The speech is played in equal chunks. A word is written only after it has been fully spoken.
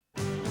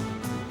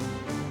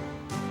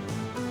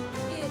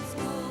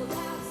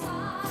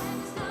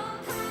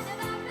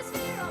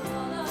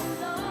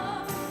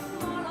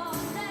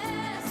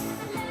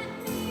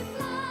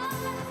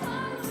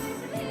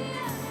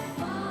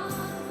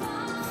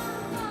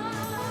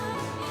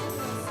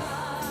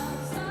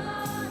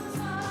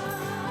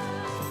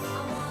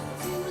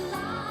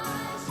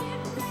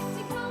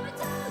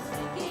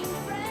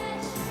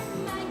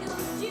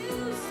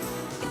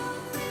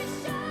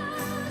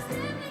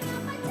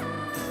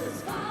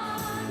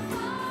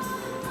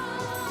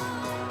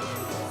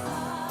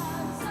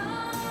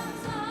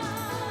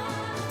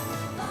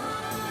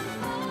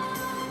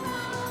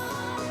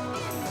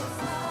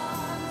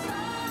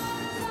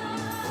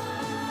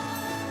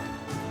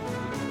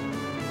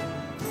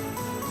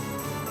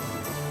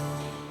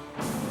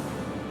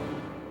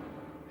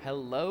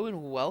Hello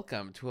and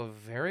welcome to a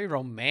very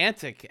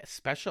romantic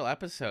special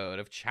episode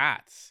of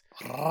Chats.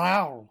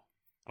 Row.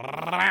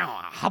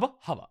 Hubba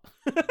hubba.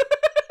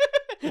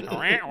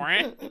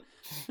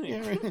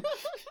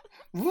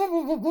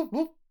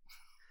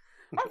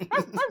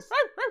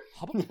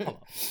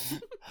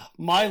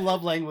 My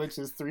love language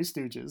is Three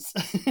Stooges.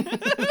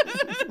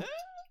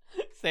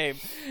 Same.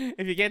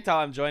 If you can't tell,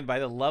 I'm joined by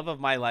the love of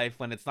my life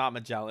when it's not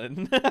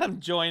Magellan. I'm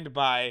joined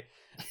by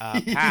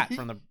Pat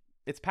from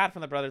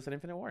the Brothers at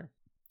Infinite War.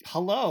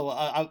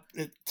 Hello.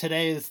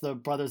 Today is the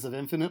Brothers of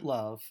Infinite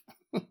Love.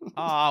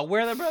 Aw,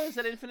 we're the Brothers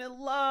at Infinite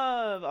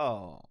Love.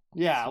 Oh.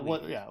 Yeah,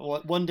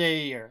 one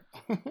day a year.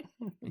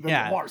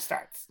 The war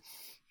starts.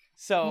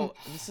 So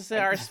this is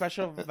our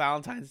special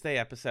Valentine's Day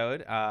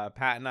episode.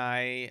 Pat and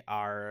I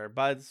are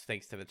buds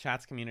thanks to the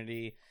Chats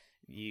community.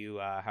 You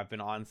have been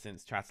on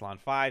since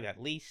Chatsalon 5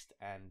 at least,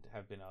 and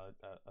have been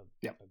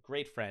a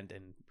great friend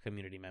and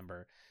community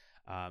member.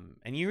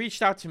 And you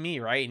reached out to me,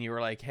 right? And you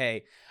were like,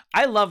 "Hey,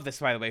 I love this,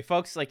 by the way,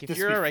 folks. Like, if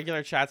you're a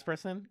regular Chats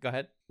person, go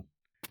ahead."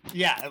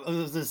 Yeah, I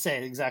was going to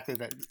say exactly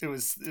that. It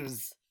was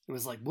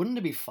like, wouldn't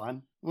it be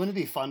fun? Wouldn't it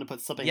be fun to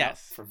put something up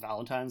for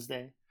Valentine's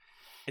Day?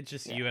 It's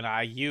just you and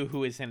I. You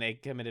who is in a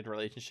committed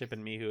relationship,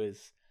 and me who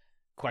is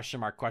question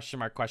mark. I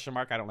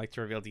don't like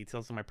to reveal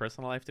details of my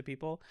personal life to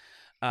people,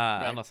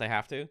 unless I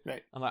have to.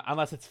 Right.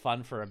 Unless it's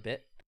fun for a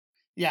bit.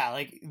 Yeah,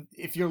 like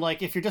if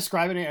you're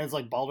describing it as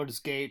like Baldur's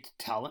Gate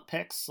talent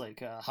picks,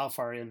 like how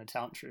far in the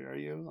talent tree are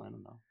you? I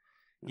don't know.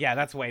 Yeah,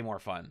 that's way more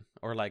fun.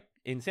 Or like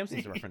in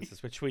Simpsons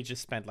references, which we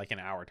just spent like an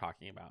hour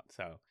talking about.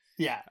 So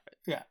yeah.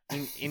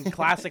 In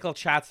classical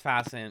Chats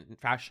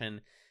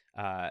fashion,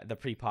 the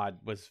pre-pod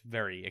was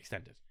very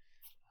extended.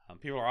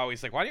 People are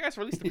always like, "Why do you guys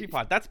release the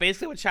pre-pod?" That's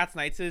basically what Chats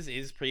Nights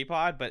is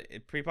pre-pod, but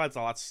pre-pod's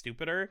a lot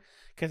stupider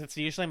because it's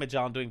usually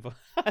Magellan doing.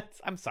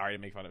 I'm sorry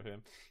to make fun of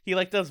him. He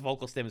like does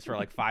vocal stems for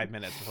like 5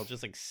 minutes, and he'll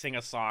just like sing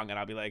a song, and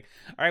I'll be like,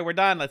 "All right, we're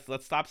done.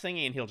 Let's stop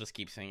singing," and he'll just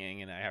keep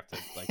singing, and I have to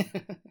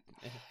like,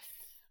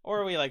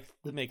 or we like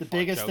make the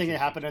biggest thing that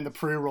happened in the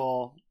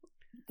pre-roll.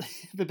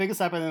 The biggest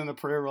happening in the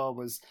pre-roll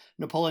was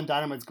Napoleon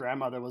Dynamite's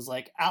grandmother was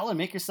like, "Alan,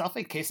 make yourself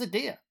a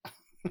quesadilla."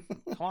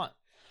 Come on.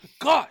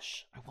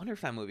 Gosh, I wonder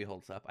if that movie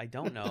holds up. I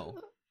don't know.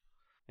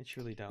 I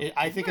truly don't.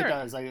 I think it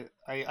does. I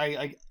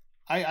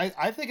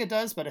think it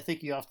does, but I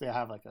think you have to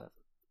have like a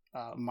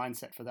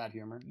mindset for that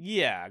humor.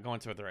 Yeah, going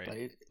to it the right. I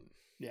think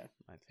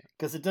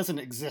because it doesn't doesn't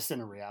exist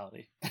in a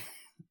reality.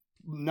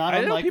 Not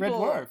unlike Red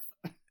Dwarf.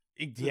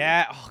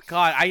 Yeah. Oh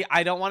God,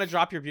 I don't want to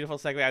drop your beautiful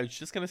segue. I was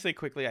just gonna say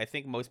quickly. I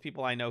think most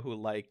people I know who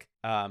like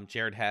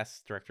Jared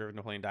Hess, director of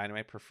Napoleon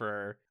Dynamite,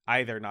 prefer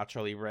either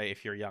Nacho Libre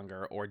if you're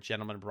younger or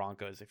Gentlemen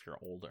Broncos if you're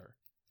older.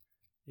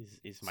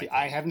 Is my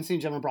I haven't seen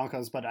Gentlemen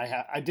Broncos, but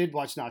I did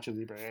watch Nacho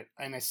Libre,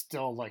 and I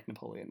still like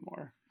Napoleon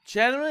more.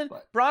 Gentlemen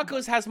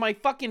Broncos has my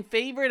fucking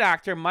favorite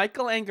actor,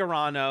 Michael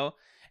Angarano,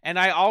 and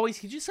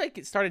he just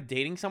like started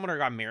dating someone or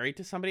got married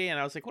to somebody, and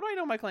I was like, what do I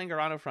know Michael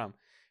Angarano from?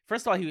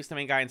 First of all, he was the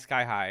main guy in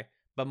Sky High,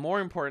 but more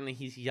importantly,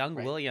 he's young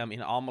William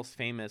in Almost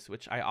Famous,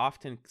 which I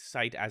often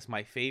cite as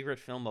my favorite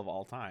film of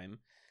all time.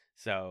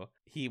 So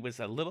he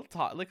was a little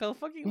like a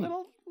fucking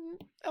little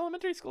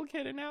elementary school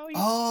kid, and now he's a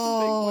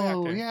big boy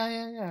actor.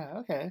 Yeah.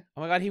 Okay.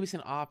 Oh my God, he was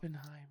in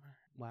Oppenheimer.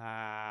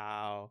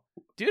 Wow,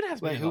 dude has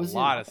been in a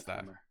lot of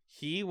stuff.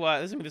 He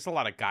was. I mean, there's a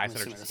lot of guys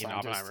that are just in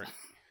Oppenheimer.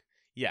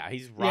 Yeah,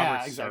 he's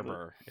Robert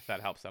Serber, if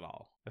that helps at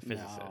all, a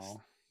physicist.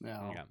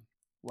 No. Yeah.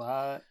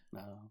 What?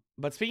 No.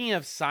 But speaking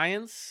of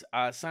science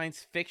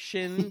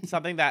fiction,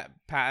 something that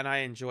Pat and I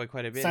enjoy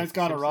quite a bit. Science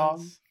Gone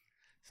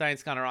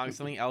Wrong.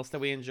 Something else that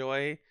we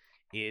enjoy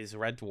is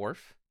Red Dwarf.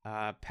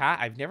 Pat,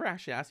 I've never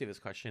actually asked you this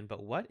question,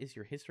 but what is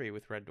your history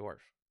with Red Dwarf?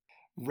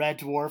 Red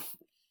Dwarf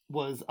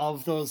was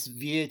of those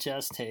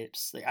VHS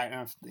tapes. I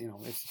don't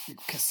know if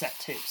cassette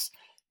tapes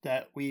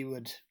that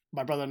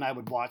my brother and I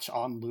would watch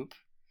on loop.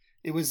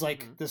 It was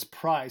like this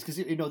prize because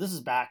this is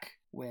back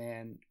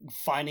when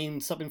finding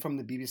something from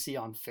the BBC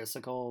on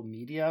physical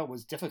media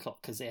was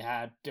difficult because they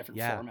had different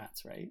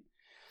formats, right?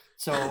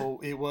 So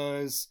it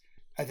was.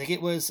 I think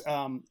it was.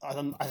 I'm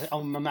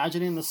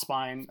imagining the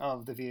spine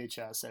of the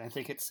VHS, and I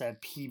think it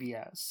said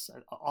PBS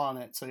on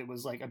it. So it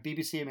was like a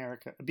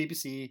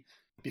BBC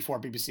before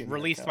BBC America,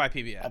 released by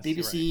PBS, a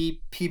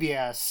BBC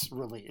PBS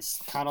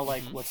release, kind of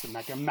like what's it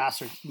like a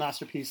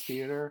masterpiece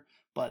theater,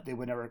 but they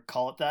would never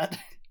call it that,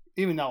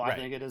 even though I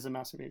think it is a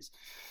masterpiece.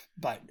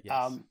 But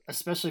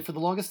especially for the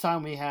longest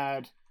time, we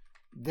had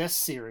this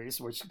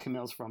series, which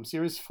Camille's from,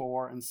 series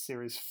 4 and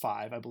series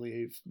 5, I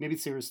believe, maybe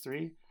series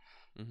 3.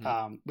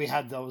 We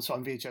had those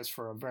on VHS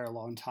for a very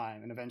long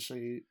time, and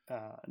eventually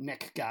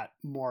Nick got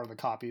more of the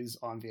copies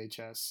on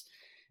VHS.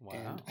 Wow.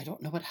 And I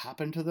don't know what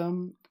happened to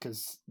them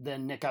because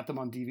then Nick got them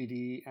on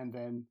DVD, and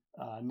then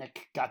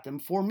Nick got them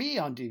for me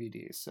on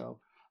DVD. So,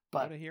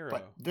 what a hero!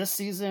 But this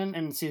season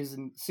and series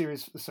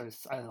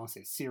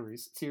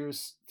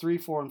 3,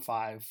 4, and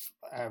 5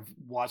 I've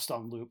watched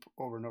on loop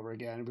over and over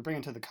again. We bring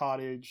it to the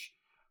cottage.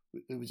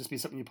 It would just be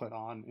something you put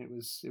on. It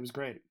was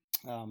great.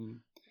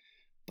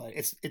 but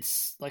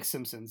it's like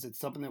Simpsons. It's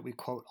something that we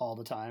quote all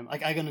the time.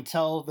 Like I'm gonna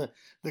tell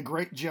the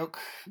great joke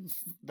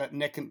that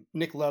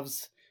Nick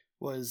loves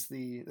was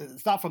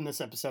it's not from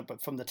this episode,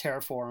 but from the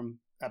Terraform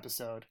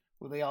episode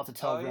where they all have to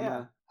tell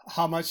Rimmer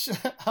how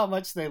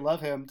much they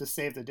love him to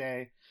save the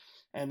day.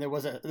 And there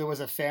was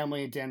a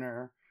family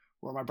dinner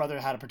where my brother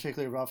had a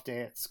particularly rough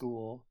day at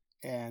school,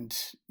 and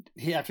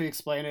after he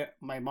explained it,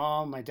 my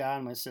mom, my dad,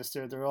 and my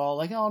sister, they're all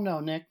like, "Oh no,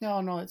 Nick,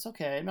 no, it's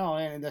okay, no,"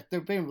 and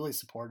they're being really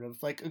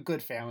supportive, like a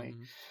good family.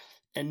 Mm-hmm.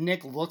 And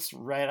Nick looks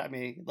right at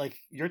me like,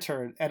 "Your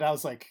turn," and I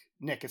was like,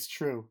 "Nick, it's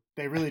true.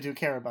 They really do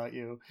care about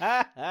you."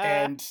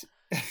 and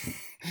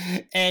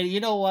and you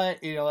know what?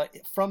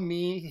 From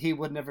me, he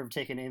would never have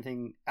taken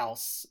anything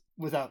else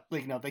without,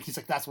 like, he's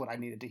like, "That's what I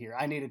needed to hear.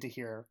 I needed to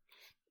hear,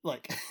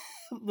 like,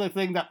 the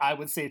thing that I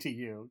would say to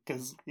you,"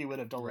 because he would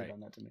have totally done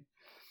that to me.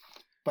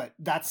 But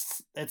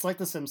it's like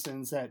The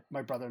Simpsons that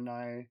my brother and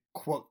I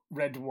quote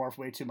Red Dwarf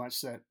way too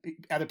much that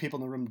other people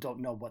in the room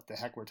don't know what the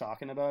heck we're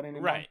talking about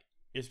anymore. Right.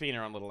 You're speaking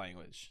your own little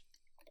language.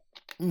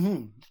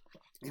 Mm-hmm.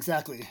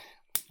 Exactly.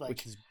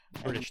 Which is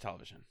British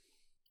television.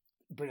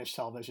 British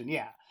television,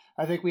 yeah.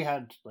 I think we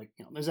had, like,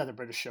 there's other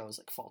British shows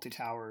like Fawlty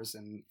Towers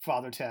and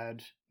Father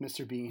Ted,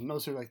 Mr. Bean.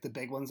 Those are like the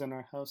big ones in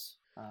our house.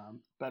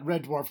 But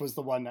Red Dwarf was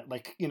the one that,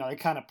 like, it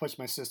kind of pushed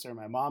my sister and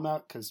my mom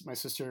out because my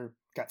sister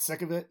got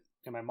sick of it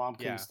and my mom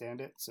couldn't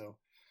stand it. So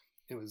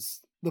it was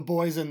the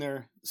boys in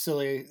their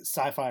silly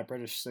sci-fi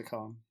British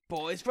sitcom.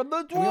 Boys from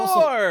the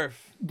Dwarf!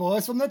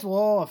 Boys from the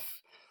Dwarf!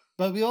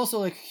 But we also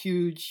like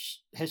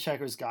huge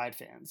Hitchhiker's Guide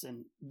fans,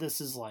 and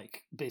this is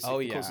like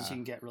basically the closest you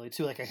can get really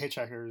to like a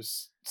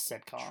Hitchhiker's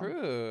sitcom.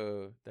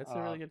 True, that's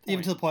a really good point.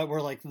 Even to the point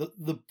where like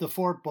the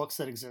 4 books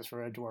that exist for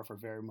Red Dwarf are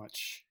very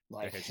much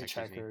like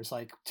Hitchhikers,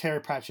 like Terry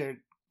Pratchett,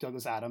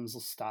 Douglas Adams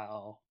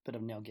style, bit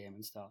of Neil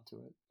Gaiman style to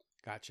it.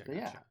 Gotcha.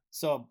 Yeah,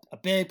 so a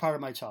big part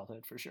of my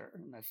childhood for sure,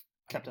 and I've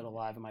kept it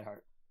alive in my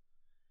heart.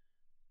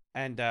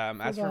 And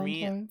as for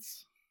me.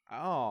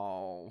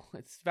 Oh,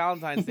 it's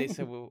Valentine's Day,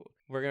 so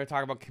we're going to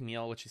talk about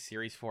Camille, which is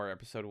Series 4,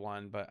 Episode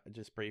 1, but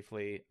just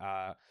briefly.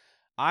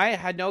 I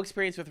had no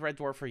experience with Red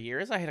Dwarf for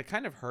years. I had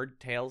kind of heard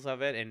tales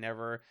of it and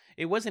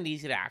it wasn't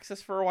easy to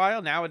access for a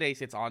while.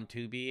 Nowadays, it's on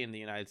Tubi in the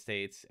United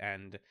States,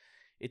 and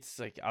it's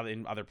like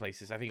in other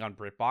places. I think on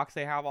BritBox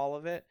they have all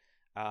of it.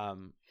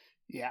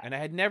 Yeah. And I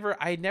had never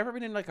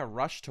been in like a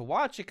rush to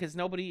watch it because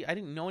I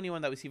didn't know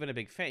anyone that was even a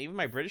big fan. Even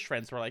my British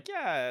friends were like,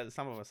 yeah,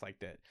 some of us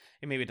liked it.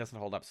 And maybe it doesn't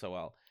hold up so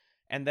well.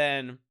 And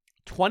then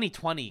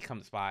 2020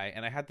 comes by,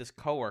 and I had this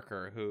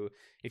coworker who,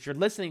 if you're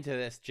listening to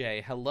this,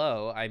 Jay,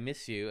 hello, I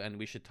miss you, and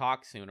we should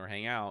talk soon or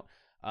hang out.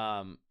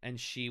 And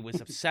she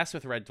was obsessed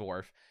with Red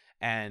Dwarf,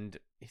 and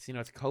it's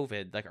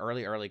COVID, like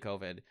early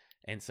COVID.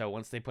 And so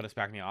once they put us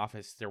back in the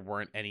office,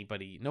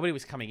 nobody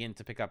was coming in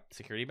to pick up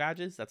security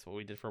badges. That's what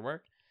we did for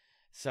work.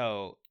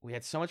 So we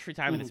had so much free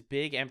time in this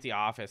big empty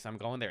office. I'm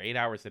going there 8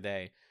 hours a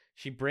day.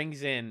 She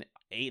brings in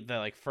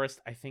first,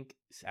 I think,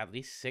 at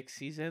least 6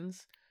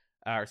 seasons.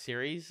 Our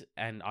series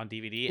and on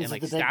DVD is and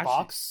like the big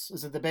box?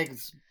 Is it the big?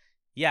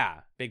 Yeah,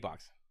 big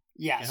box.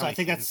 Yeah, and so I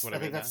think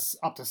that's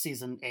up to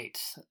season 8.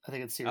 I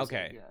think it's series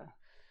 8, yeah.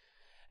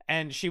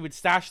 And she would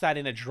stash that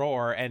in a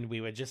drawer, and we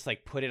would just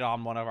like put it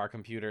on one of our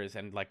computers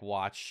and like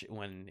watch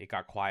when it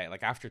got quiet,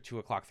 like after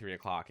 2:00,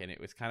 3:00, and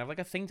it was kind of like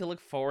a thing to look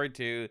forward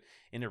to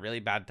in a really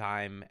bad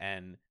time.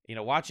 And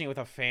watching it with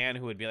a fan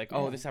who would be like,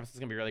 "Oh, this episode's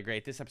gonna be really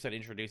great. This episode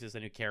introduces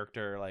a new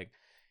character." Like,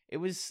 it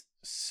was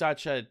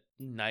such a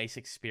nice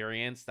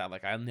experience that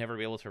like I'll never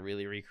be able to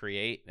really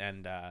recreate.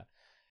 And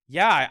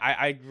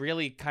I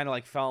really kind of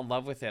like fell in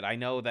love with it. I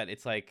know that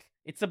it's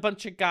a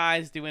bunch of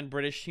guys doing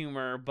British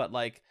humor, but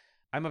like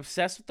I'm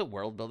obsessed with the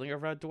world building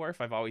of Red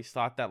Dwarf. I've always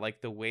thought that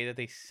like the way that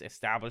they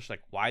establish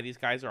like why these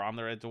guys are on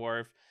the Red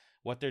Dwarf,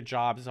 what their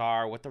jobs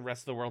are, what the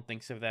rest of the world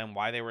thinks of them,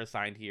 why they were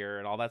assigned here,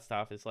 and all that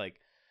stuff is like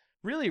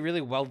really,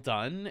 really well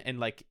done and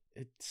like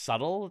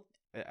subtle.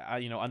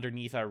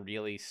 Underneath a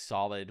really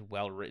solid,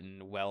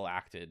 well-written,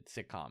 well-acted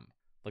sitcom,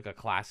 like a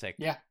classic,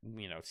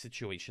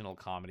 situational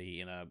comedy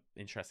in a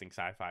interesting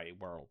sci-fi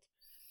world.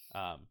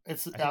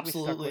 It's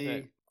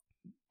absolutely,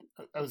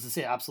 I was to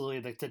say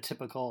absolutely like the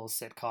typical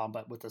sitcom,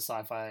 but with the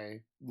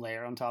sci-fi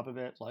layer on top of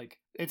it. Like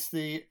it's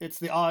the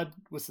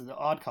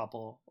odd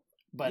couple,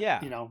 but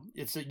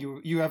it's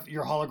you have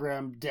your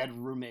hologram dead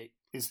roommate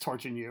is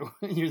torturing you,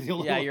 and you're the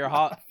only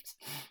one.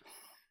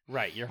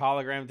 Right, your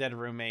hologram dead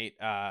roommate,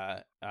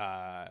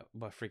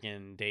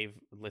 freaking Dave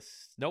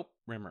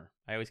Rimmer.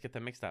 I always get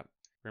them mixed up.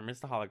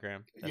 Rimmer's the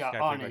hologram. That's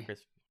Arnie.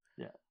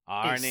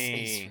 Arnie.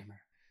 Ace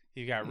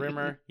You've got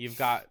Rimmer. You've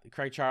got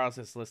Craig Charles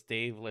as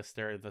Dave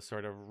Lister, the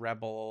sort of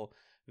rebel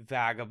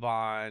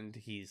vagabond.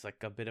 He's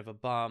like a bit of a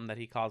bum that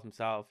he calls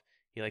himself.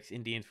 He likes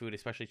Indian food,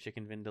 especially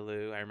chicken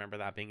vindaloo. I remember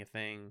that being a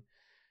thing.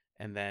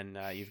 And then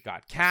you've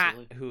got Cat,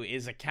 who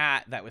is a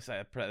cat that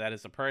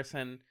is a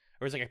person.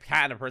 Or is like a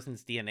cat and a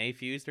person's DNA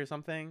fused or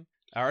something?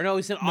 Or no,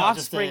 it's an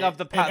offspring of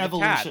the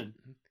evolution.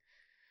 Cat.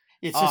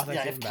 It's just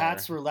if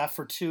cats were left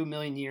for 2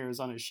 million years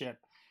on a ship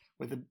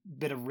with a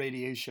bit of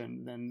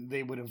radiation, then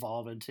they would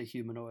evolve into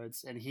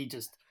humanoids. And he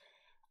just,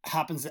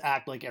 happens to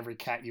act like every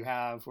cat you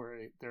have,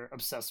 where they're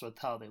obsessed with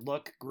how they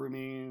look,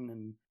 grooming,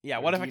 and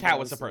what if a cat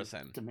was a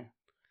person?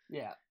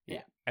 Yeah.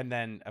 And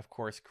then, of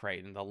course,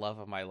 Crichton, the love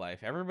of my life.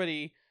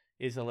 Everybody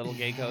is a little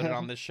gay-coded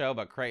on this show,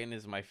 but Crichton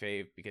is my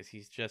fave because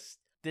he's just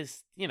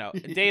this,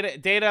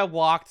 Data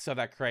walked so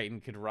that Crichton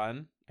could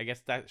run. I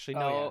guess that actually,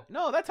 no,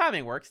 that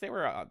timing works. They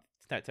were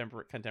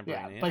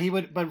contemporaneous.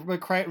 Yeah, but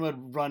Crichton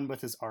would run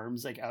with his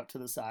arms like out to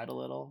the side a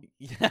little.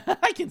 Yeah,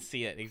 I can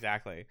see it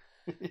exactly.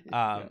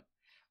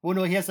 Well,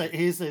 no, he has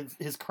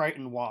his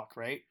Crichton walk,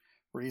 right?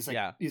 Where he's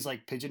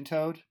like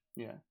pigeon-toed.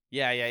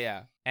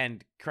 Yeah.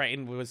 And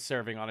Crichton was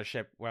serving on a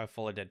ship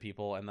full of dead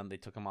people, and then they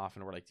took him off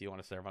and were like, "Do you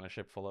want to serve on a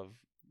ship full of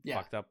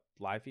fucked up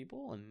live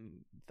people?"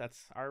 And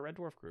that's our Red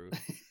Dwarf crew.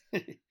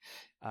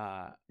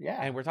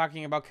 And we're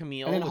talking about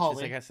Camille, which Holly.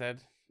 Is, like I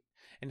said,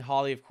 and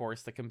Holly, of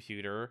course, the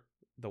computer,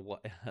 the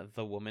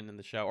woman in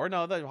the show. Or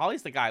no,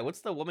 Holly's the guy.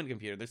 What's the woman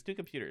computer? There's two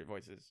computer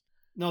voices.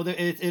 No,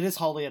 it is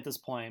Holly at this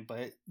point,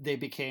 but they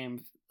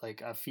became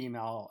like a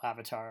female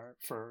avatar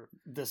for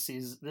this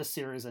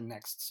series and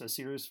next. So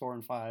series 4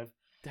 and 5.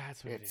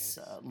 That's what it's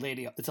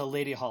It's a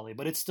Lady Holly,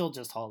 but it's still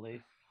just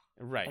Holly.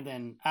 Right. And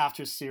then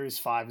after series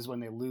 5 is when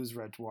they lose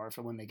Red Dwarf,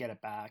 and when they get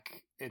it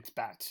back, it's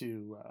back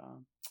to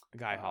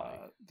Guy Holly.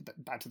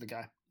 Back to the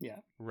guy. Yeah.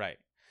 Right.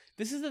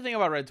 This is the thing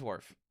about Red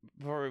Dwarf.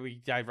 Before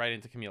we dive right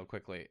into Camille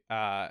quickly,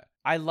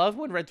 I love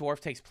when Red Dwarf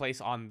takes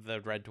place on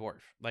the Red Dwarf.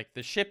 Like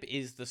the ship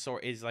is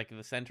like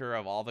the center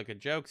of all the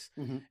good jokes.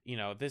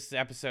 Mm-hmm. This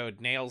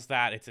episode nails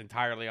that. It's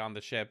entirely on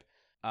the ship.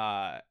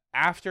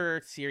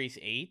 After series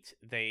 8,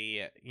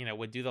 they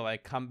would do the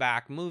like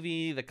comeback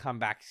movie, the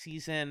comeback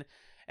season,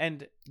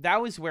 and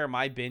that was where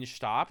my binge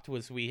stopped.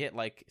 Was we hit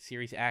like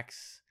series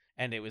X,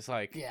 and it was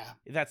like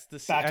that's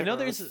the. I know Earth.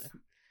 There's.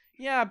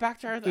 Yeah, Back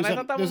to Earth. And I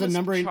thought that one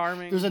was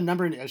charming. There's a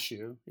numbering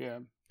issue. Yeah.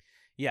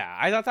 Yeah,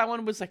 I thought that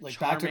one was like charming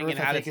Back to Earth, and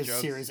had its jokes.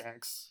 Series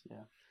X.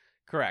 Yeah.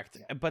 Correct.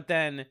 Yeah. But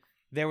then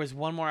there was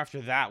one more after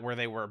that where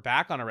they were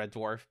back on a Red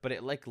Dwarf, but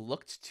it like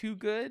looked too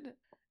good,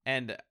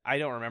 and I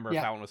don't remember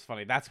if that one was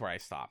funny. That's where I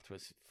stopped.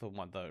 Was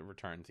the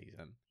return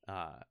season.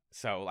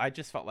 So I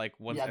just felt like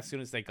as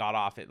soon as they got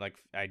off it,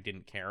 like I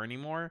didn't care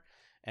anymore.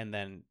 And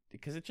then,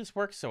 because it just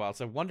works so well, it's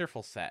a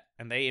wonderful set,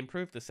 and they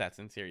improved the sets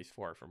in series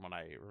 4 from what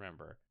I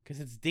remember, because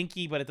it's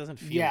dinky, but it doesn't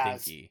feel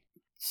dinky.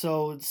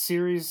 So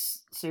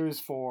series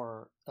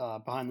 4,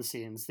 behind the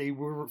scenes, they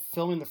were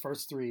filming the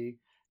first 3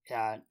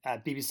 at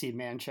BBC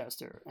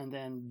Manchester, and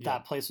then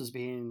that place was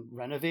being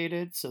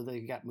renovated, so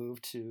they got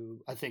moved to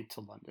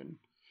London.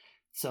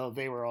 So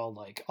they were all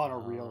like on a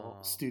real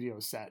studio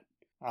set.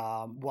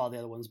 While the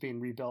other one's being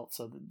rebuilt.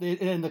 So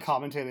in the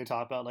commentary they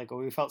talk about like,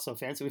 we felt so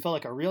fancy. We felt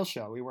like a real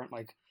show. We weren't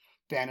like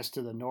banished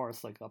to the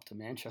north, like up to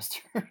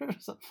Manchester.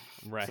 So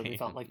they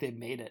felt like they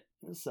made it.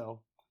 So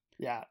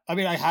yeah, I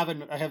mean, I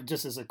have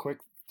just as a quick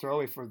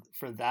throwaway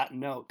for that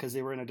note, because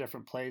they were in a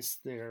different place.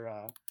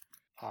 They're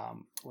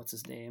what's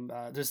his name?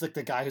 There's like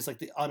the guy who's like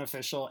the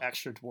unofficial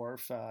extra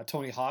dwarf,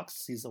 Tony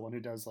Hawks. He's the one who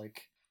does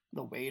like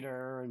the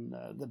waiter and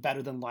the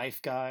better than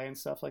life guy and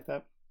stuff like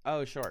that.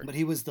 Oh, sure. But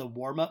he was the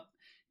warm up.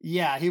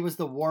 Yeah, he was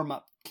the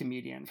warm-up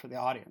comedian for the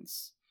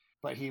audience,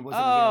 but he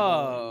wasn't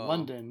available in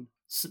London.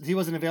 He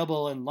wasn't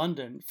available in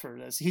London for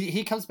this.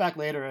 He comes back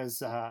later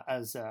as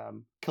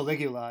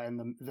Caligula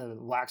in the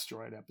Wax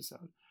Droid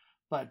episode,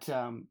 but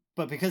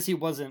because he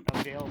wasn't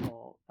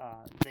available,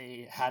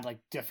 they had like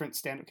different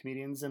stand-up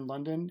comedians in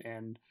London,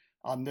 and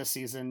on this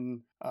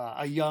season,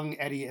 a young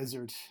Eddie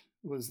Izzard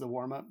was the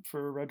warm-up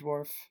for Red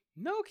Dwarf.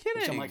 No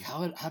kidding. Which I'm like,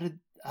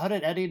 how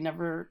did Eddie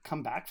never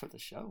come back for the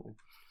show?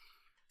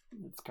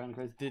 It's kind of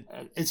crazy.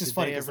 It's just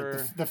funny because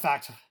like, the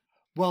fact.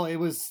 Well, it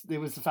was the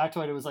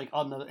factoid. It was like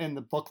in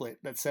the booklet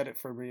that said it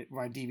for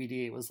my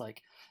DVD. It was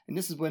like, and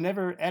this is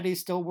whenever Eddie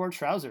still wore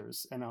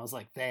trousers, and I was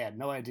like, they had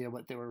no idea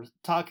what they were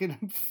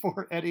talking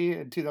for Eddie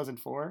in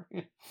 2004.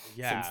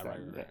 Yeah,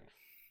 right.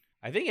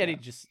 I think Eddie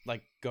just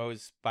like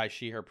goes by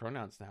she/her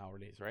pronouns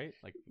nowadays, right?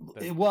 Like,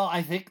 well,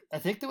 I think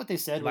that what they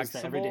said was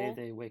that every day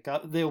they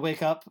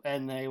wake up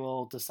and they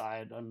will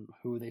decide on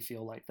who they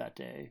feel like that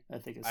day. I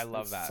think I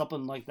love that,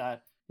 something like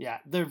that. Yeah,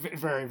 they're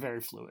very,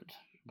 very fluid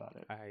about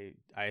it.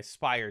 I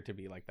aspire to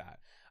be like that.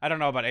 I don't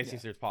know about AC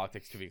Sears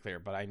Politics, to be clear,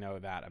 but I know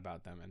that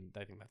about them, and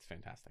I think that's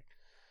fantastic.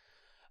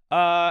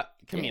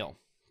 Camille.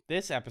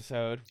 This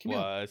episode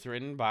was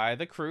written by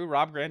the crew,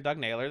 Rob Grant, Doug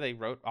Naylor. They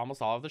wrote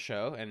almost all of the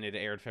show, and it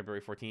aired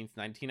February 14th,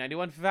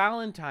 1991,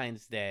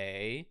 Valentine's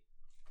Day.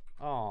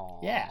 Oh,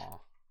 yeah.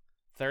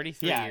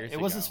 33 years ago.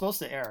 It wasn't supposed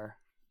to air.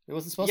 It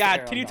wasn't supposed to air.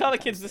 Yeah, can you tell the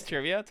kids this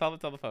trivia? Tell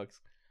the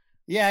folks.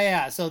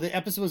 Yeah. So the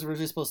episode was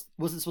originally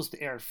wasn't supposed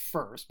to air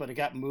first, but it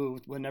got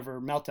moved whenever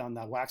Meltdown,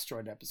 that Wax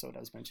Droid episode I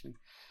was mentioning,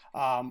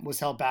 was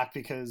held back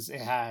because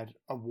it had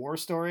a war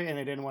story, and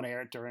they didn't want to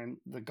air it during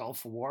the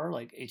Gulf War,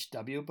 like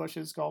H.W.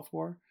 Bush's Gulf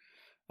War.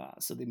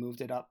 So they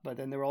moved it up, but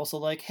then they were also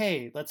like,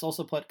 "Hey, let's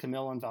also put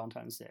Camille on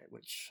Valentine's Day,"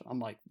 which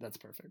I'm like, "That's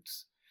perfect."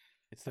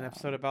 It's an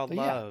episode about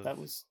love. Yeah, that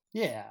was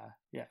yeah.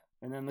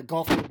 And then the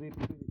Gulf would be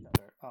between each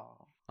other.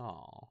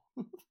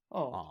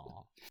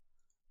 Oh.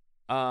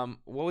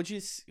 What would you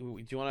do?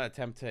 You want to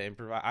attempt to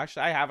improvise?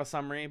 Actually, I have a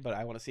summary, but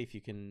I want to see if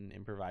you can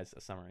improvise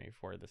a summary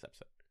for this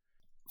episode.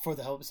 For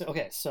the whole episode,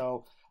 okay.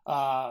 So,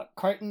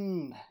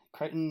 Crichton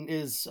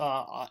is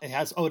it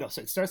has no.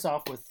 So it starts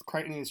off with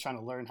Crichton is trying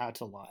to learn how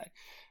to lie.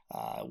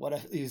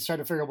 He's trying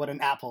to figure out what an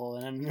apple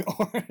and an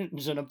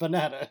orange and a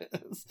banana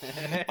is.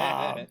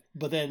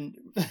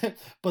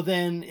 But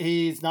then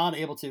he's not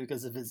able to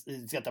because of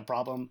he's got the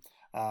problem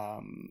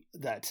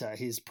that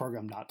he's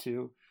programmed not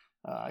to.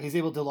 He's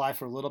able to lie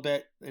for a little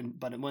bit,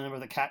 but whenever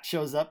the cat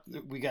shows up,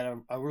 we get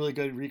a really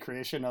good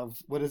recreation of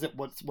what is it?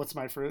 What's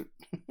my fruit?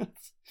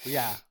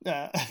 Yeah.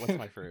 What's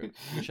my fruit?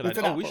 We should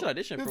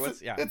audition for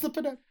what's. Yeah. It's a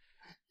banana.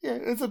 Yeah,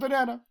 it's a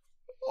banana.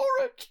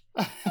 Orange.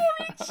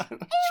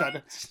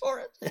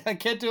 Orange. I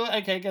can't do it.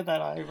 I can't get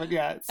that high, but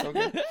yeah, it's so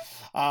good.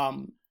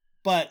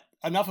 But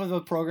enough of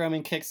the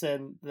programming kicks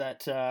in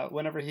that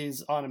whenever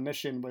he's on a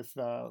mission with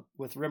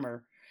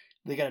Rimmer,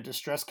 they get a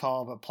distress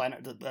call of a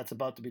planet that's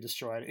about to be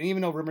destroyed. And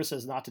even though Rimmer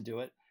says not to do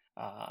it,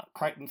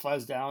 Crichton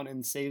flies down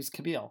and saves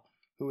Camille,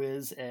 who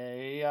is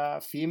a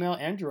female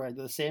android,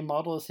 the same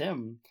model as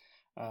him,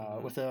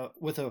 with an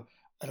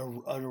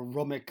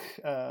aromatic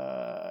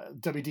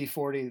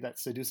WD-40 that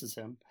seduces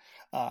him.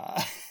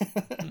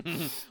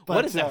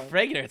 What is that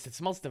fragrance? It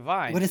smells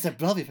divine. What is that?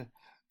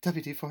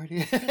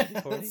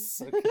 WD-40.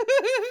 So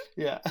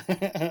yeah.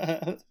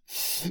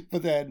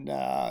 But then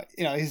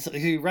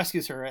he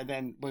rescues her, and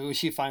then when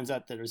she finds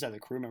out that there's other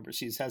crew members,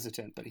 she's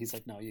hesitant, but he's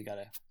like, no, you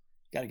gotta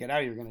get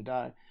out, you're gonna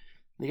die.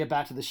 They get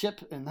back to the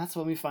ship, and that's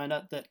when we find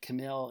out that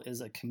Camille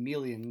is a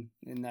chameleon,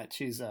 in that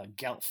she's a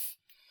Gelf,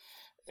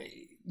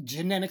 a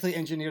genetically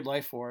engineered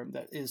life form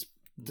that is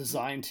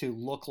designed to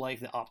look like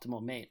the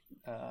optimal mate.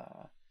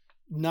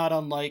 Not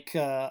unlike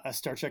a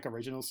Star Trek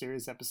original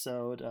series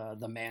episode,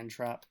 The Man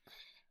Trap.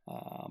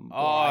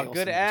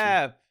 Good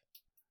app.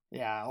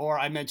 Yeah, or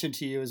I mentioned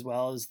to you as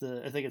well as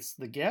I think it's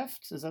The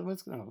Gift. Is that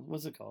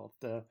what's it called?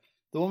 The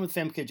one with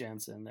Famke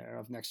Janssen there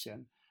of Next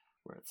Gen,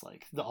 where it's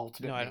like the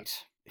ultimate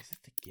mate. Is it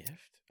The Gift?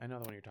 I know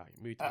the one you're talking.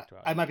 We talked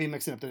about. I might be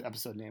mixing up the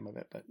episode name of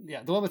it, but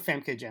yeah, the one with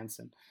Famke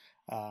Janssen.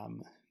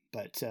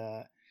 But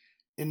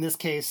in this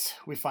case,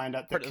 we find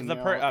out that Camille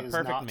is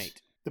perfect not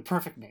mate. The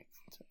perfect mate.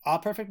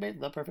 Perfect mate.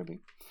 The perfect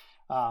mate.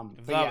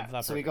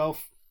 So we go.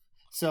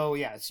 So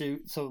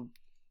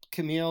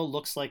Camille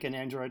looks like an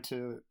android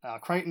to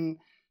Crichton.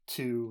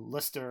 To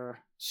Lister,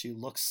 she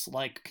looks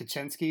like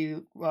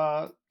Kaczynski.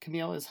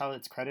 Camille is how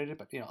it's credited,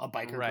 but a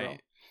biker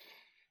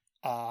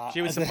girl.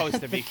 She was supposed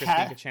to be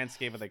Christine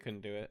Kaczynski, but they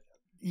couldn't do it.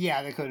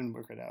 Yeah, they couldn't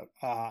work it out.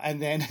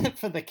 And then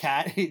for the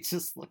cat, he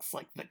just looks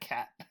like the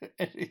cat.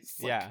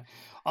 He's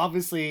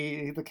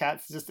obviously the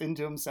cat's just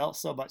into himself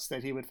so much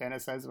that he would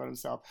fantasize about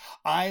himself.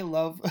 I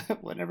love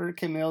whenever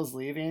Camille's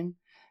leaving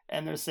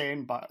and they're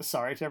saying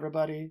sorry to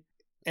everybody,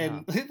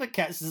 and the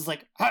cat's just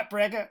like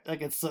heartbreaker,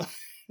 like it's so.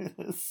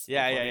 He's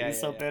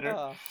so bitter.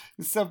 Oh.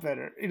 He's so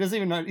bitter. He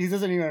doesn't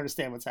even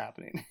understand what's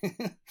happening.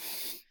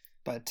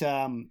 But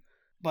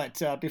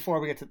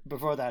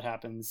before that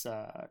happens,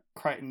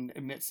 Crichton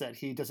admits that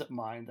he doesn't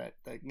mind that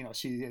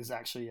she is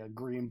actually a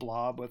green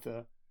blob with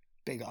a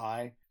big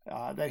eye.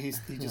 That he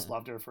just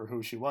loved her for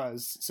who she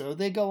was. So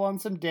they go on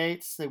some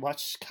dates. They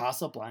watch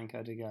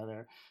Casablanca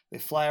together. They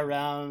fly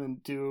around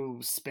and do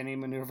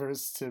spinning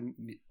maneuvers to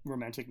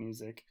romantic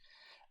music.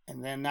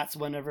 And then that's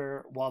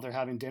while they're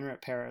having dinner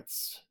at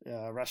Parrot's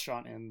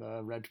restaurant in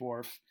the Red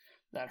Dwarf,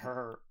 that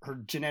her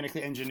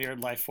genetically engineered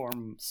life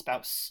form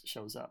spouse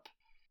shows up.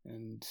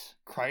 And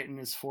Crichton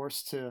is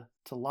forced to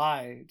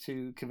lie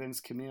to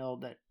convince Camille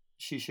that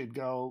she should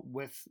go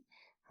with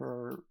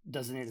her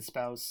designated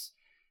spouse.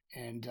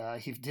 And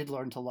he did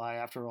learn to lie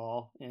after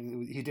all,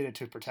 and he did it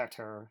to protect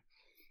her.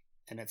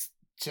 And it's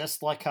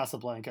just like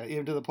Casablanca,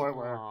 even to the point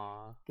where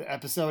the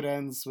episode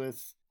ends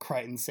with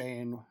Crichton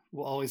saying,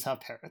 "We'll always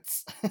have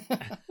parrots."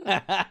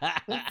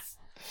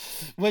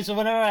 Which,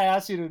 whenever I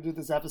asked you to do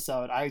this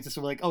episode, I just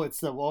were like, "Oh, it's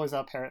the We'll Always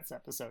Have Parrots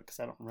episode," because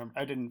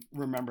I didn't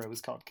remember it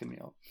was called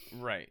Camille.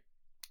 Right.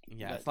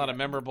 Yeah, but, it's not a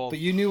memorable. But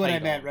you knew what I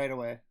meant right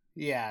away.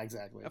 Yeah,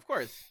 exactly. Of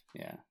course.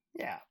 Yeah.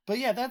 Yeah, but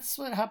yeah, that's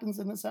what happens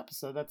in this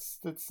episode. That's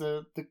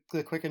the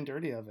quick and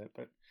dirty of it.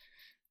 But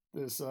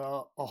there's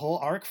a whole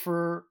arc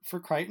for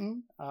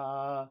Crichton.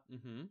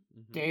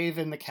 Dave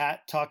and the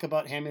cat talk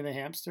about Hammy the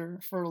hamster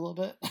for a little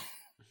bit.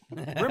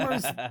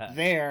 Rimmer's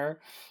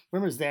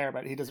there,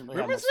 but he doesn't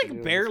really. Rimmer's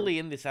like barely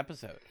in this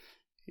episode.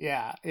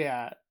 Yeah.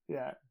 And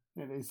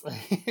he's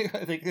like,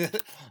 I think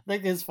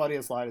his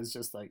funniest line is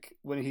just like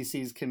when he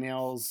sees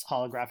Camille's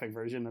holographic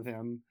version of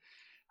him.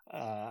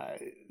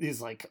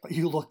 He's like,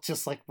 "You look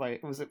just like my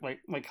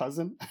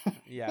cousin."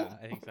 Yeah,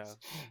 I think so.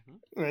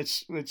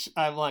 Which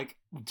I'm like,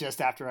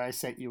 just after I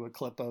sent you a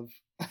clip of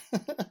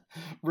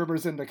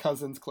Rimmer's into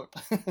cousins clip.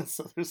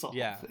 So there's a whole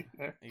thing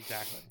there.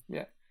 Exactly.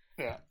 Yeah.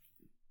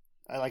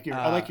 I like your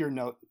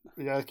note.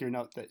 I like your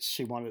note that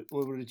she wanted.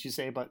 What did you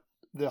say about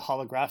the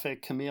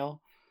holographic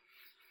Camille?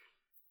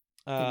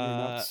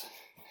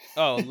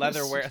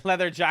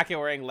 Leather jacket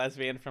wearing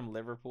lesbian from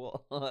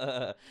Liverpool.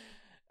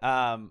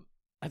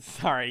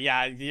 Sorry,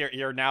 yeah,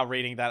 you're now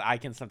rating that I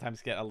can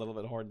sometimes get a little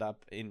bit horned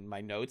up in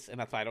my notes, and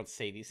that's why I don't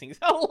say these things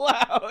out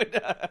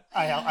loud.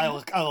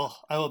 I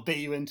will bait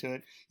you into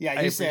it. Yeah, I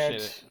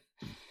appreciate it.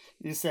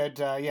 You said,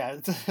 yeah,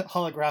 it's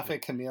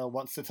holographic Camille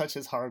wants to touch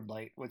his hard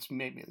light, which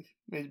made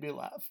me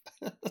laugh.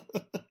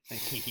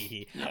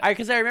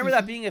 Because I remember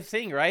that being a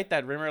thing, right?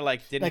 That Rimmer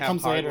like didn't that have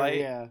comes hard later, light.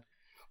 yeah.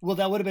 Well,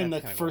 that would have been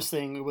That's the kinda first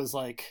thing. It was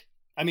like,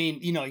 I mean,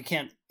 you know, you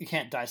can't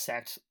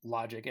dissect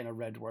logic in a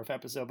Red Dwarf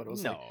episode, but it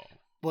was like,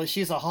 well,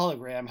 she's a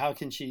hologram. How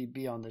can she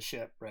be on the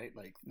ship, right?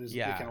 Like, they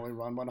can only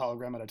run one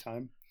hologram at a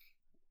time.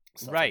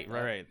 Right.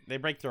 They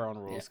break their own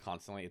rules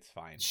constantly. It's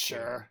fine.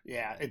 Sure.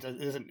 Yeah. It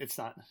isn't. It's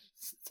not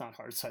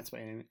hard science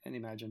by any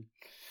imagine.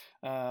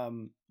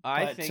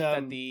 I think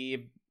that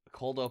the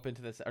cold open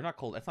to this, or not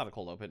cold. It's not a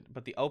cold open,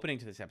 but the opening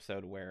to this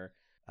episode where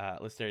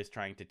Lister is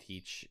trying to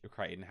teach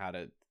Crichton how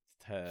to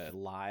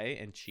lie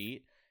and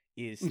cheat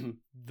is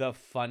the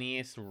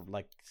funniest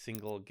like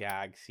single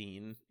gag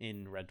scene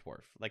in Red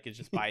Dwarf. Like, it's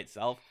just by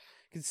itself.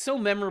 It's so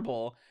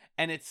memorable,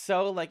 and it's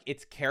so like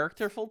it's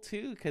characterful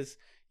too, because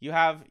you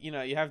have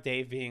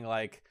Dave being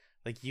like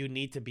you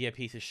need to be a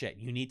piece of shit.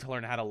 You need to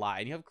learn how to lie.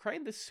 And you have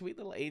Crichton, this sweet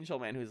little angel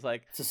man who's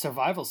like, it's a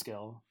survival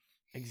skill.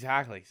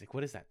 Exactly. He's like,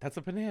 what is that? That's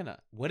a banana.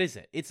 What is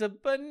it? It's a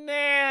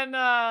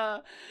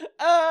banana.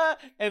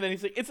 And then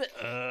he's like, it's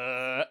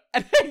a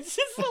And I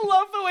just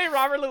love the way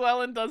Robert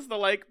Llewellyn does the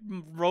like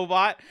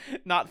robot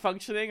not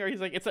functioning, or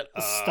he's like, it's a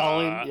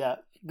stalling. Yeah.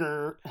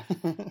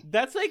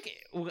 That's like,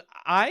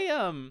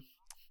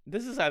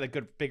 this is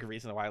the big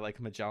reason why like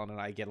Magellan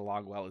and I get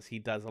along well, is he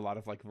does a lot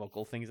of like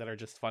vocal things that are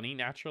just funny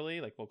naturally,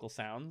 like vocal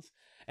sounds,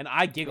 and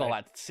I giggle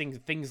at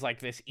things like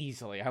this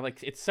easily. I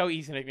like, it's so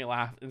easy to make me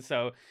laugh, and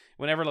so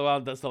whenever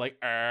Llewellyn does the like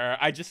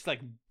I just like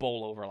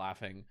bowl over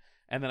laughing.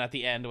 And then at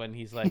the end when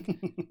he's like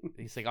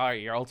all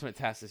right, your ultimate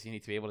test is you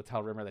need to be able to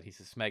tell Rimmer that he's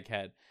a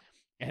smeghead,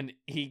 and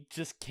he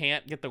just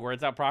can't get the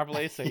words out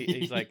properly, so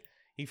he's like,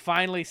 he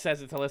finally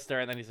says it to Lister,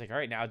 and then he's like, all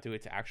right, now do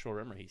it to actual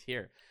Rimmer. He's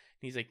here.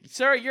 He's like,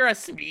 sir, you're a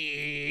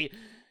smee.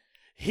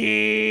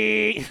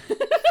 He.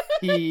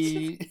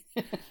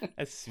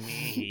 A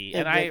smee.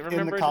 And I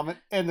remember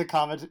in the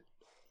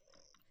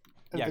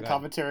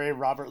commentary,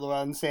 Robert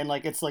Llewellyn saying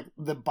like it's like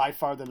by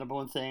far the number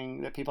one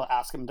thing that people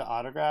ask him to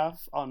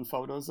autograph on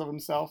photos of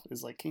himself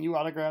is like, can you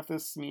autograph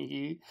this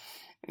smee?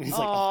 And he's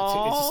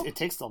like, it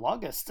takes the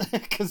longest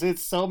because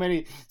it's so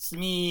many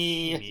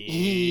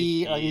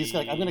smee. Like, he's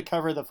like, I'm gonna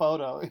cover the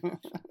photo.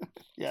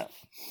 Yeah.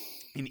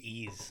 In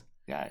ease.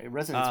 Yeah, it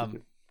resonates with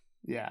you.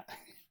 Yeah.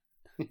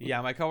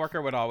 Yeah, my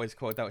coworker would always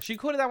quote that. She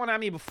quoted that one at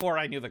me before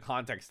I knew the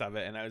context of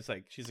it, and I was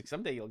like, she's like,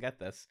 someday you'll get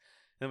this.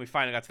 And then we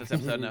finally got to this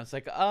episode, and I was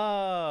like,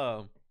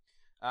 oh.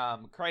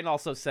 Crichton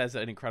also says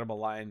an incredible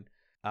line,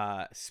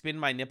 spin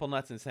my nipple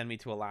nuts and send me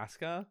to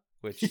Alaska,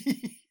 which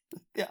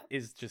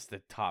is just a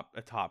top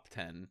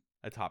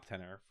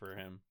tenor for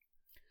him.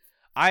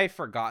 I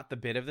forgot the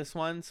bit of this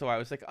one, so I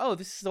was like, oh,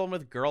 this is the one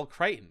with Girl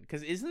Crichton,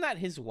 because isn't that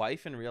his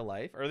wife in real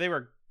life? Or they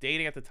were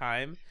dating at the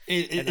time?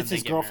 It's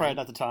his girlfriend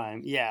at the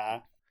time.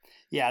 Yeah,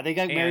 they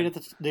got married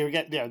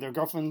they're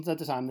girlfriends at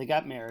the time. They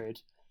got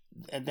married,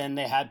 and then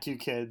they had 2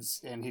 kids.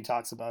 And he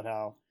talks about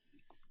how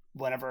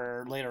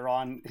whenever later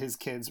on his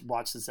kids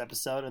watched this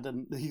episode, and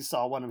then he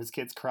saw one of his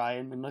kids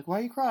crying, and like, why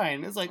are you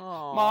crying? It's like,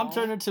 aww, Mom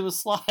turned into a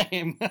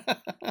slime.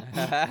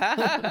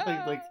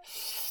 like.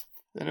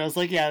 And I was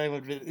like, yeah, they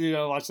would,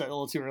 watch that a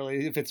little too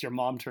early if it's your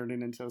mom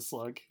turning into a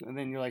slug. And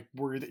then you're like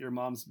worried that your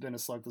mom's been a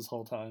slug this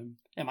whole time.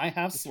 Am I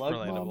half slug,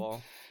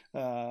 Mom?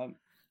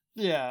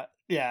 Yeah.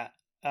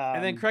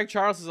 And then Craig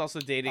Charles is also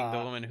dating the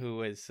woman who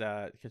was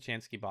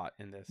Kachansky bought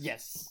in this.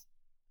 Yes.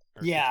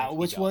 Yeah,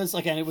 which was,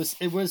 again, it was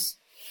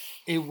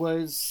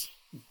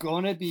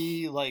going to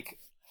be like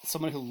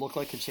someone who looked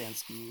like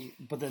Kachansky,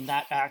 but then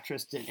that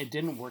actress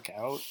didn't work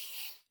out.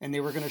 And they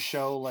were going to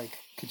show like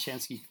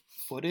Kachansky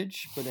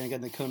footage, but then again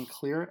they couldn't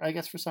clear it, I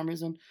guess, for some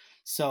reason.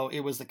 So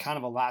it was the kind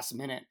of a last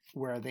minute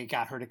where they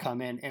got her to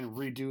come in and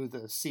redo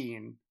the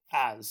scene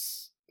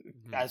as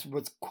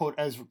what's quote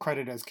as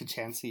credited as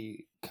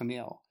Kachansky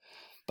Camille.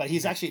 But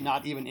he's actually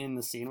not even in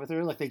the scene with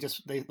her. Like they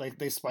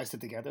spliced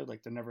it together.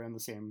 Like they're never in the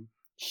same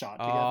shot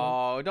together.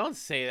 Oh, don't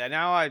say that.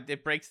 Now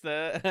it breaks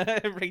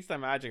the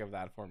magic of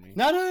that for me.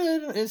 No,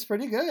 it's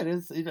pretty good.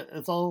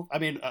 It's all. I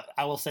mean,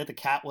 I will say the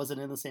cat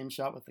wasn't in the same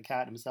shot with the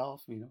cat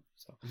himself.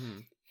 So. Mm-hmm.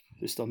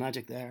 There's still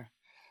magic there.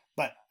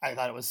 But I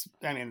thought it was,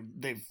 I mean,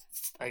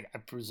 I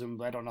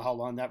presume, I don't know how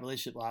long that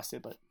relationship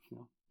lasted, but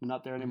we're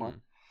not there anymore.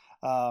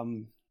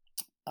 Mm-hmm.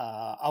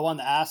 I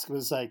wanted to ask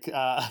was like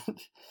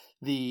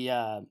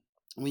when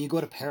you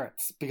go to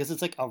Parrots, because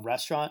it's like a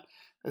restaurant,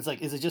 it's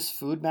like, is it just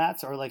food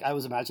mats, or like I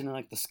was imagining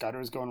like the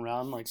Scudders going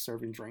around like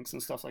serving drinks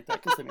and stuff like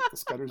that, because they make the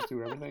Scudders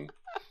do everything.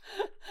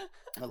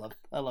 I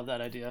love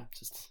that idea.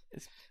 Just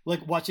it's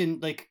like watching,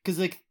 like, because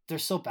like they're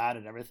so bad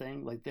at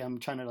everything. Like I'm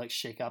trying to like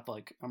shake up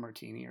like a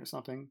martini or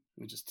something.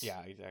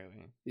 Yeah,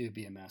 exactly. It'd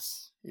be a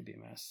mess.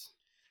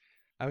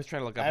 I was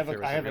trying to look up. I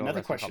have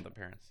another question. The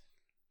Parents.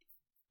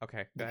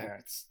 Okay, go ahead.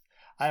 Parents.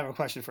 I have a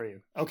question for you.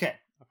 Okay,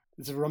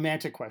 it's a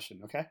romantic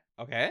question.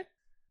 Okay.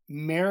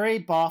 marry,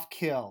 boff,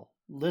 kill,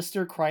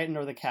 Lister, Crichton,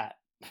 or the cat.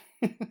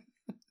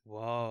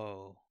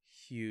 Whoa.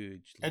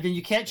 Huge. And then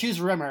you can't choose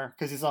Rimmer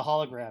because he's a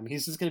hologram.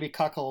 He's just going to be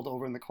cuckold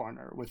over in the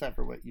corner with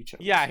what you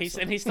chose. Yeah, he's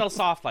still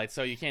soft light,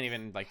 so you can't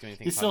even like do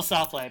anything. He's still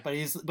soft light, but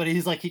he's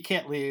like he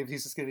can't leave.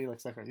 He's just going to be like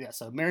sucker. Yeah,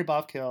 so marry,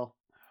 boff, kill,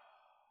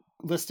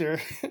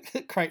 Lister,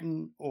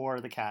 Crichton, or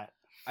the cat.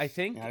 I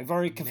think I've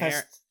already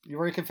confessed. You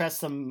already confessed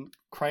some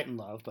Crichton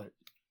love, but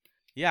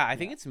yeah, I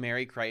think it's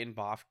marry, Crichton,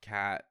 boff,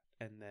 cat,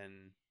 and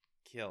then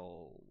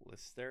kill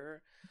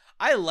Lister.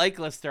 I like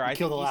Lister. I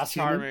kill think the last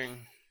he's charming.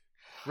 Human.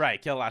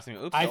 Right, kill the last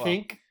human. Oops. I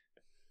think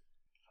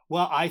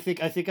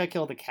I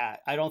kill the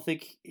cat. I don't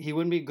think he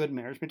wouldn't be good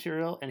marriage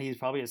material, and he's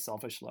probably a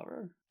selfish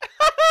lover.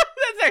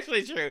 That's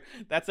actually true.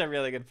 That's a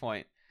really good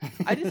point.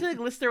 I just think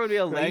Lister would be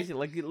a lazy. Right?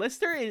 Like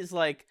Lister is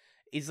like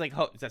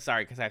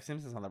sorry, because I have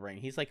Simpsons on the brain.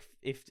 He's like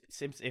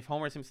if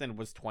Homer Simpson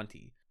was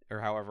 20 or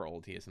however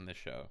old he is in this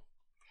show.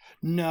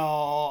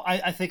 No,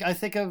 I think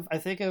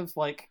of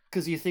like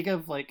because you think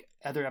of like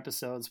other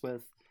episodes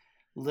with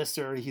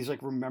Lister, he's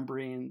like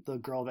remembering the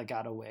girl that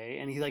got away,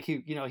 and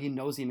he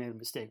knows he made a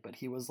mistake, but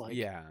he was like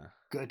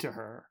good to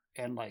her,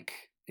 and like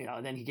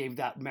and then he gave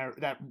that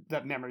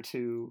memory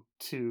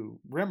to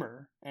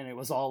Rimmer, and it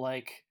was all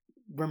like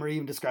Rimmer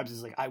even describes it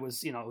as like I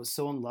was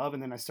so in love,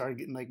 and then I started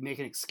getting like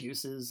making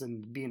excuses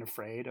and being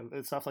afraid of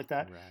and stuff like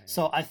that. Right.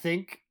 So I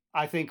think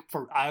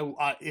for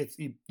it's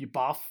you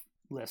boff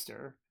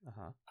Lister,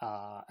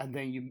 and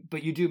then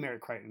you do marry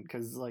Crichton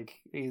because like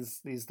he's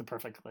the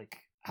perfect like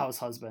house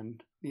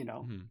husband,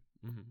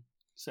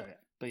 So yeah,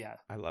 but yeah,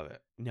 I love it.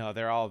 No,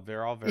 they're all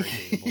very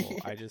dateable.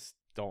 I just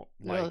don't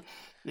like.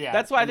 Yeah,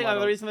 that's why I think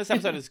the reason this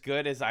episode is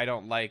good is I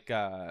don't like.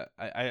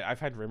 I've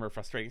had Rimmer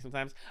frustrating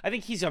sometimes. I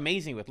think he's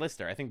amazing with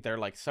Lister. I think they're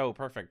like so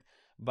perfect.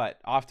 But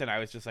often I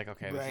was just like,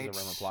 okay, this is a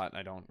Rimmer plot, and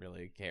I don't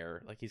really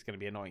care. Like he's gonna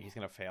be annoying. He's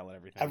gonna fail at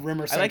everything. A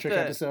Rimmer-centric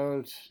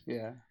episode,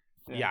 yeah.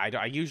 Yeah,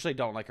 I usually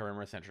don't like a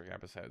Rimmer-centric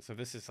episode, so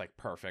this is like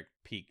perfect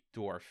peak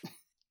Dwarf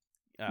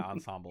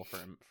ensemble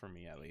for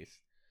me at least.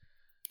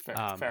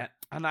 Fair.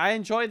 And I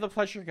enjoy the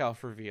Pleasure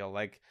Golf reveal,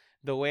 like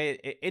the way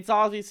it's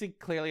obviously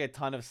clearly a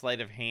ton of sleight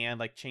of hand,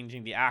 like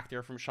changing the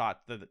actor from shot,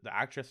 the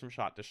actress from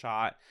shot to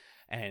shot,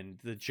 and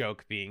the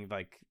joke being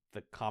like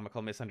the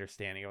comical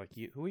misunderstanding. Like,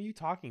 who are you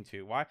talking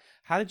to? Why?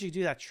 How did you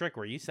do that trick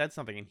where you said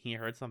something and he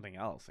heard something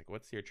else? Like,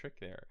 what's your trick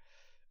there?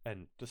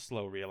 And the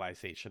slow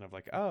realization of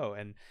like, oh,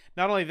 and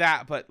not only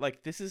that, but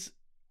like this is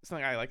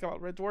something I like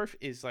about Red Dwarf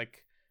is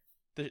like.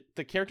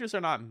 The characters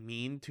are not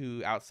mean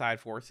to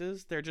outside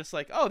forces. They're just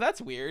like, oh, that's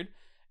weird.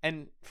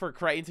 And for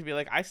Crichton to be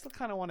like, I still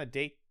kind of want to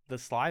date the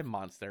slime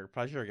monster,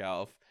 Pleasure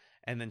Golf.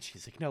 And then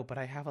she's like, no, but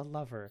I have a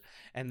lover.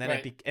 And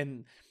then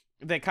and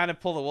they kind of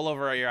pull the wool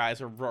over your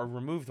eyes or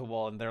remove the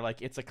wool. And they're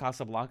like, it's a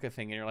Casablanca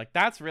thing. And you're like,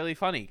 that's really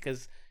funny.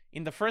 Because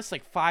in the first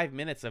like 5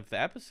 minutes of the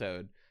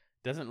episode,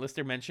 doesn't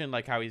Lister mention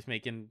like how he's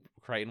making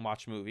Crichton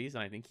watch movies?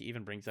 And I think he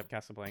even brings up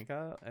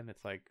Casablanca. And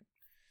it's like,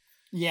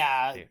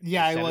 Yeah.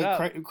 Well,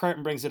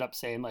 Crichton brings it up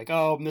saying like,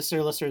 "Oh,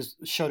 Mr. Lister's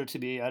showed it to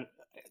me a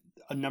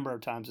number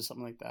of times or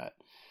something like that."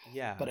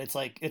 Yeah. But it's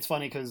like it's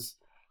funny because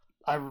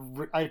I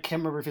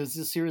can't remember if it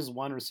was series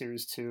 1 or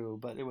series 2,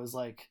 but it was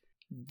like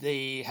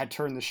they had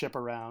turned the ship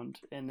around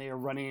and they are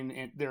running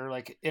and they're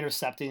like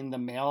intercepting the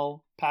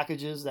mail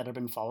packages that have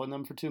been following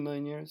them for 2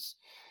 million years.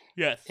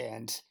 Yes.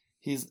 And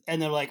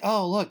they're like,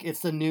 "Oh, look,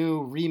 it's the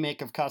new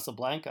remake of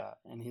Casablanca,"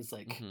 and he's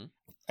like.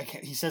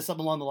 He says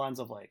something along the lines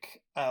of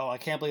like, "Oh, I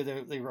can't believe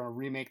they're going to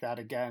remake that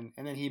again."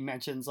 And then he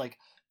mentions like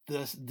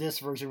this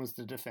version was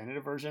the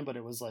definitive version, but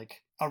it was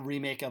like a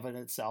remake of it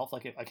itself.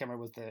 Like I can't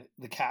remember what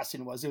the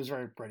casting was. It was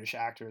very British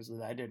actors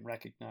that I didn't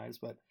recognize.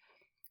 But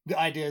the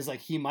idea is like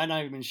he might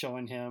not have been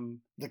showing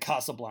him the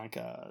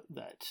Casablanca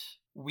that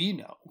we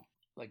know.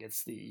 Like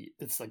it's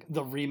like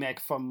the remake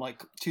from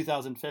like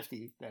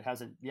 2050 that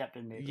hasn't yet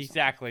been made.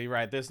 Exactly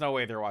right. There's no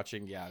way they're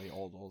watching the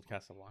old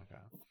Casablanca.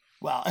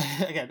 Well,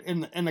 again,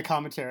 in the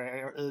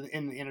commentary, or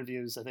in the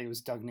interviews, I think it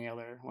was Doug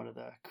Naylor, one of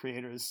the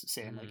creators,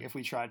 saying like if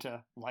we tried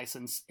to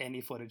license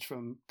any footage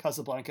from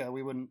Casablanca,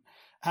 we wouldn't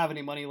have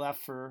any money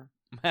left for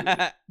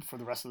the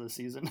rest of the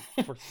season.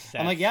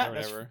 I'm like,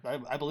 yeah,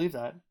 I believe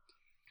that.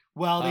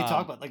 Well, they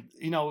talk about like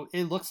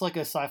it looks like a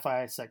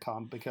sci-fi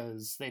sitcom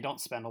because they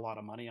don't spend a lot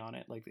of money on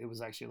it. Like it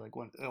was actually like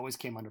it always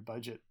came under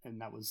budget,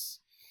 and that was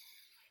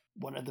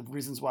one of the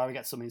reasons why we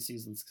got so many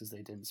seasons because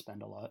they didn't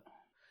spend a lot.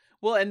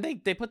 Well, and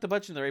they put the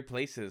budget in the right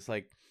places,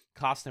 like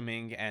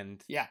costuming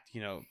and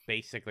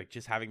basic like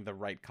just having the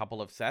right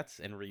couple of sets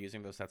and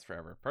reusing those sets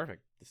forever.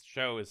 Perfect. This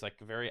show is like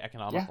very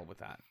economical with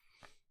that.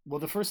 Well,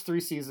 the first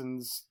 3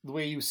 seasons, the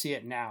way you see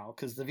it now,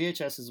 because the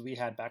VHSs we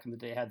had back in the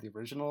day had the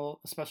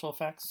original special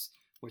effects,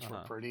 which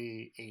were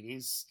pretty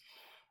 80s.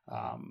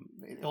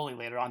 Only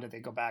later on did they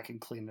go back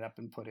and clean it up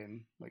and put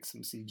in like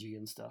some CG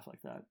and stuff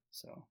like that.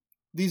 So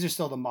these are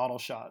still the model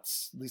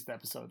shots, at least the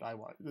episode I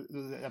watch,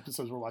 the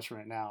episodes we're watching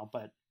right now,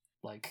 but.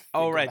 Like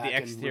the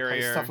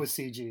exterior stuff with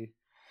CG.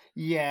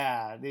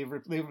 Yeah,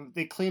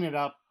 they clean it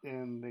up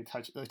and they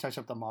touch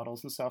up the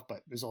models and stuff,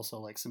 but there's also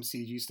like some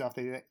CG stuff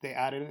they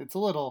added. It's a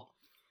little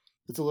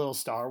it's a little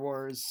Star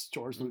Wars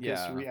George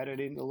Lucas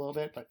re-editing a little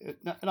bit, but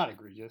not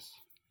egregious.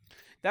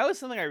 That was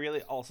something I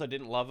really also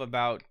didn't love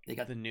about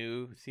the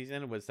new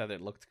season, was that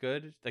it looked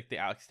good. Like the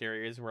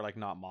exteriors were like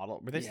not model.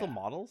 Were they still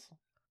models,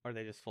 or are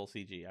they just full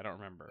CG? I don't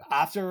remember.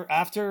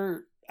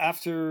 After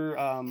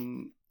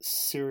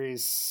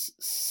Series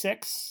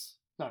 6,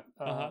 not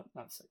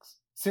 6.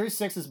 Series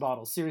 6 is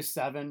models. Series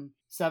 7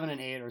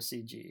 and 8 are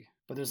CG.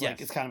 But there's like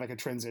it's kind of like a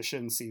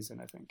transition season,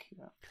 I think.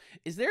 Yeah.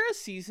 Is there a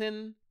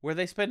season where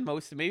they spend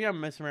maybe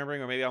I'm misremembering,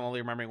 or maybe I'm only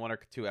remembering 1 or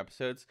 2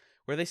 episodes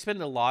where they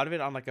spend a lot of it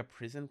on like a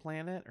prison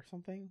planet or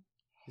something?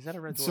 Is that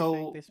a Red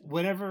Dwarf thing?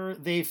 Whenever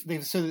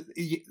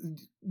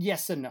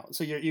yes and no.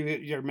 So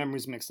your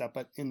memory's mixed up,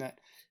 but in that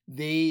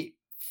they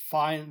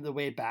find the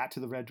way back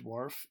to the Red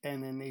Dwarf,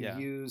 and then they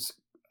use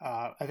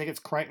I think it's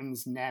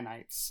Crichton's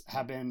nanites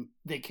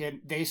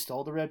they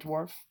stole the Red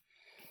Dwarf,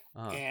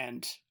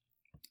 and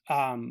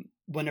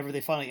whenever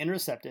they finally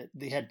intercept it,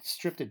 they had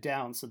stripped it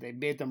down, so they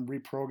made them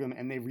reprogram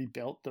and they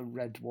rebuilt the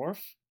Red Dwarf.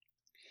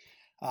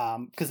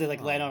 Because they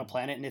land on a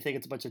planet and they think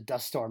it's a bunch of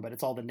dust storm, but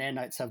it's all the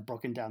nanites have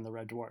broken down the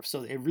Red Dwarf.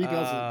 So it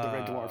rebuilds the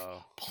Red Dwarf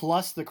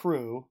plus the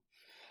crew,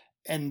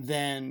 and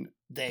then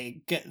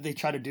they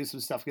try to do some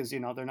stuff because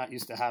they're not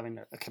used to having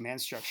a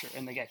command structure,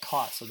 and they get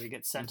caught, so they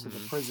get sent to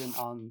the prison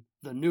on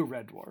the new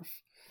Red Dwarf,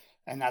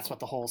 and that's what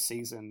the whole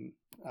season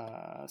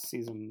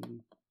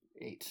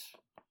 8.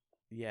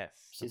 Yes,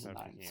 season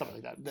 9,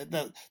 something like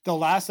that. The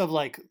last of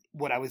like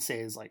what I would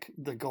say is like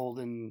the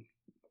golden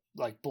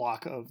like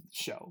block of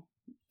show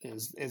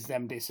is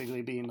them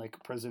basically being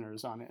like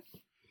prisoners on it.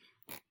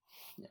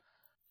 Yeah,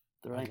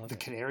 they're like the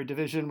Canary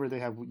Division where they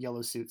have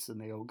yellow suits and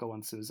they go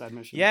on suicide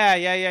missions.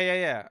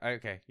 Yeah.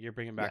 Okay, you're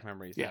bringing back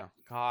memories now.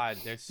 God,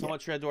 there's so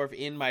much Red Dwarf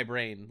in my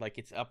brain, like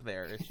it's up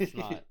there. It's just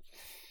not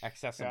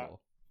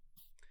accessible.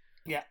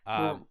 Yeah,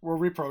 we're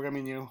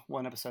reprogramming you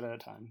 1 episode at a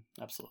time.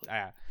 Absolutely.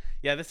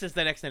 Yeah, this is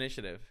the next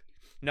initiative.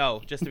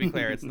 No, just to be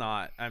clear, it's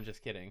not. I'm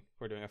just kidding.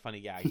 We're doing a funny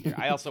gag here.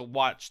 I also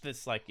watched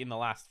this like in the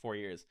last 4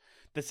 years.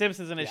 The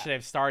Simpsons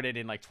initiative started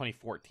in like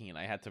 2014.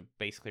 I had to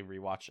basically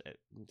rewatch it,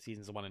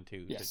 seasons 1 and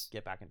 2, to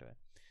get back into it.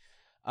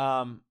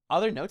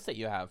 Other notes that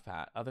you have,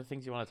 Pat? Other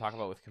things you want to talk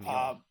about with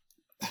Camille?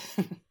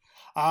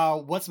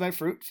 What's My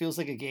Fruit feels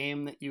like a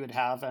game that you would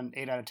have on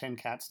 8 out of 10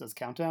 Cats Does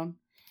Countdown.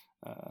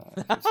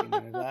 If you've seen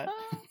any of that.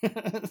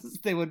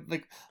 They would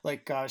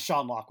like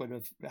Sean Locke would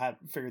have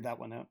figured that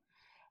one out.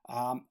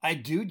 I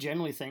do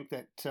generally think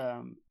that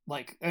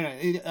like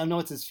I know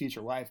it's his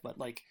future wife, but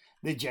like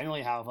they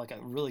generally have like a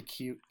really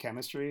cute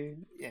chemistry,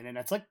 and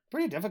it's like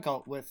pretty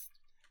difficult with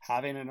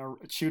having a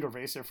chewed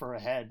eraser for a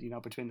head,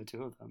 between the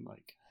two of them.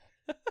 Like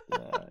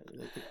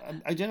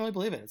I generally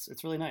believe it.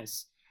 It's really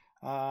nice.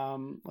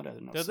 What other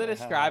notes? Does it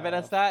describe it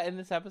as that in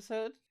this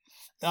episode?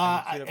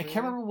 I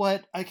can't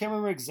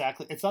remember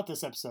exactly. It's not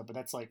this episode, but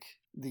that's like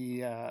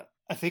the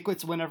I think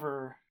it's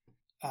whenever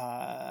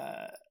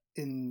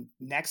in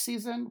next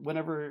season,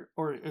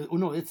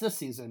 it's this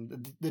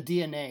season, the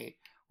DNA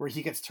where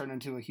he gets turned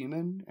into a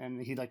human, and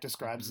he like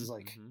describes as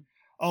like,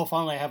 oh,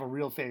 finally I have a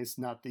real face,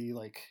 not the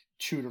like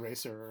chewed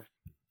eraser,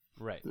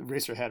 right?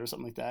 Eraser head or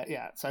something like that.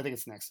 Yeah, so I think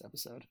it's next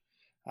episode.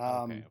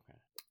 Okay.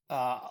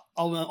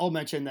 I'll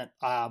mention that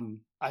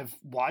I've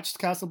watched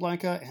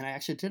Casablanca and I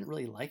actually didn't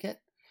really like it.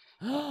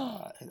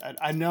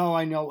 I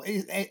know.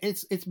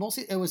 It's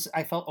mostly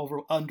I felt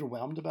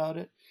underwhelmed about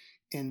it,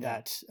 in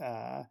that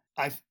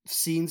I've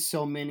seen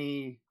so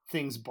many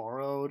things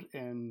borrowed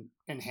and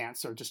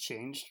enhanced or just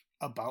changed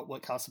about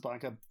what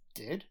Casablanca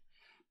did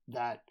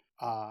that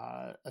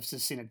I've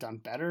just seen it done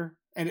better.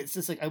 And it's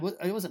just like I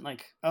wasn't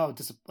like I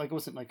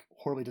wasn't like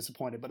horribly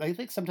disappointed, but I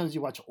think sometimes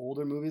you watch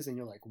older movies and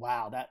you're like,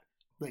 wow, that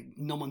like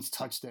no one's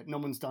touched it, no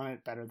one's done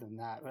it better than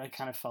that. But I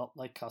kind of felt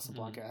like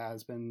Casablanca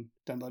has been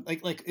done,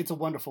 like It's a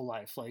Wonderful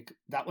Life, like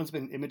that one's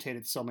been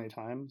imitated so many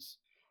times,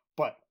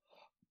 but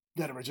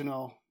that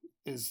original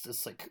is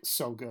just like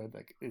so good.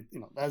 Like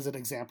as an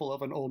example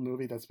of an old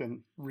movie that's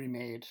been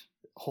remade,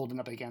 holding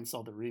up against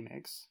all the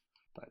remakes.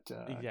 But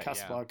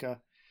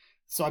Casablanca.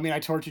 So I mean, I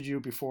tortured you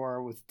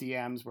before with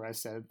DMs where I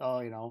said,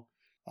 oh,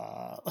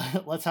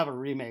 let's have a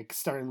remake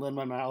starring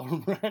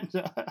Lin-Manuel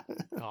Miranda.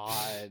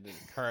 God,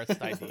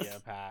 cursed idea,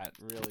 Pat.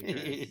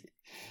 Really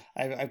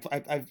cursed.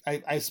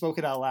 I spoke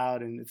it out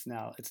loud, and it's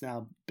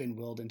now been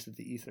willed into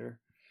the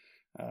ether.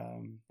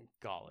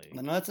 Golly.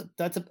 And I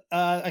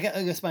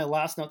guess my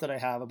last note that I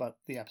have about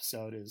the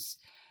episode is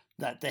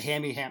that the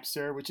Hammy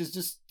hamster, which is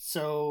just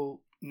so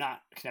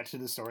not connected to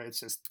the story. It's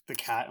just the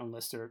cat and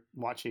Lister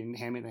watching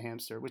Hammy the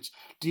hamster. Which,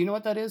 do you know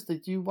what that is?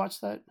 Did you watch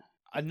that?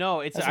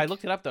 No, I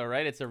looked it up though,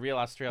 right? It's a real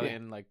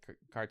Australian like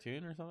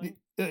cartoon or something.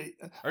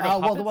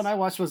 Well, the one I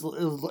watched was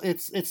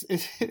it's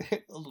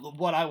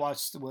what I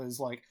watched was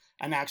like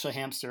an actual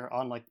hamster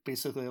on like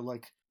basically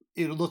like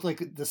it looked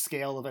like the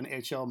scale of an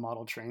HL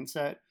model train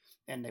set,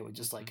 and they would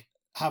just like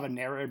have a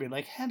narrator be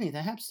like, Hammy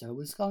the hamster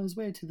was on his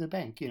way to the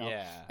bank,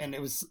 Yeah. And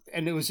it was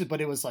just, but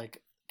it was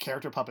like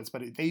character puppets,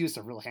 but they used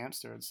a real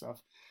hamster and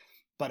stuff.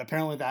 But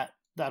apparently that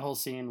whole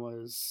scene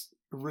was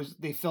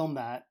they filmed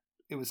that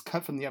it was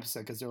cut from the episode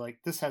because they're like,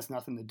 this has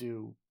nothing to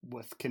do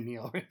with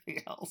Camille or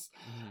anything else.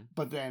 Mm-hmm.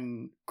 But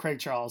then Craig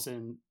Charles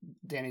and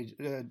Danny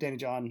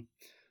John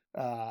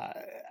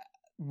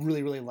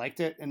really, really liked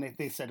it. And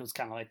they said it was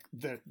kind of like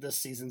this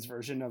season's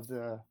version of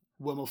the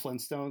Wilma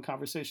Flintstone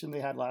conversation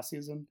they had last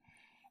season.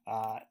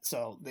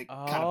 So they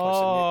kind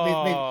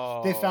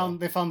of pushed it.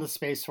 They found the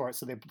space for it,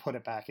 so they put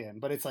it back in.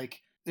 But it's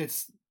like,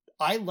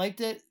 I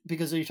liked it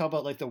because you talk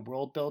about like the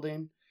world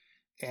building,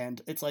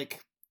 and it's like,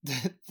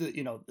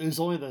 there's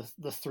only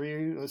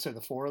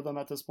the four of them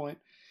at this point,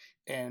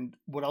 and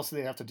what else do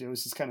they have to do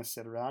is just kind of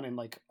sit around and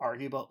like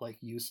argue about like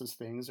useless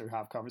things or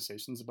have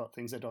conversations about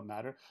things that don't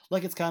matter.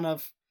 Like, it's kind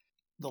of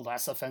the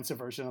less offensive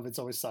version of It's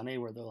Always Sunny,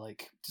 where they're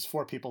like just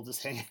four people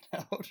just hanging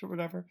out or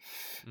whatever.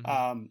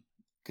 Mm-hmm.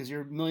 Because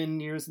you're a million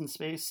years in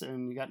space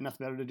and you got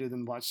nothing better to do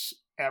than watch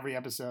every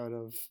episode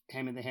of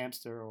Hammy the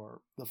Hamster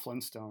or the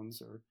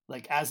Flintstones, or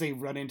like as they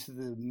run into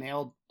the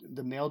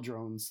mail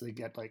drones, they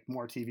get like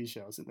more TV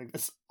shows. And like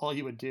that's all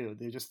you would do.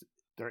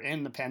 They're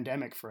in the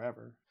pandemic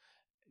forever.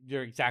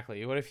 You're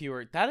exactly. What if you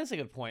were? That is a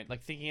good point.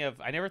 Like thinking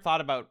of, I never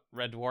thought about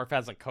Red Dwarf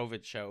as a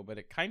COVID show, but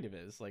it kind of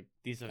is. Like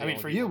these. I mean,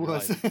 for you it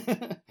was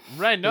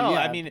right. No,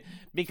 yeah, I mean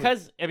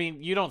because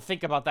you don't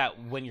think about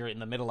that when you're in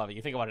the middle of it.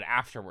 You think about it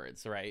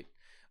afterwards, right?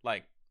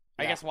 Like.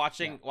 I guess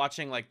watching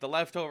like The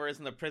Leftovers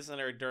and The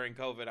Prisoner during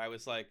COVID, I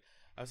was like,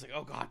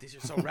 oh God, these are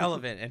so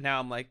relevant. And now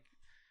I'm like,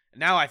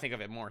 now I think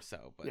of it more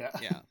so. But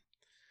yeah.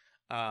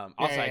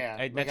 Also,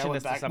 I mentioned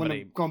this to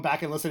somebody. Going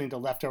back and listening to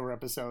leftover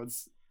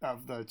episodes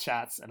of the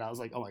chats, and I was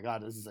like, oh my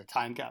God, this is a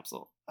time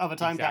capsule of a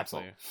time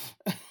capsule.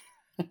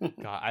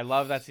 God, I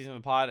love that season of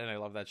the pod, and I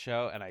love that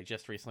show. And I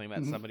just recently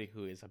met somebody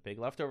who is a big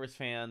Leftovers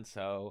fan.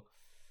 So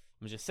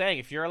I'm just saying,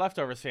 if you're a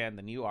Leftovers fan,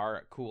 then you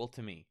are cool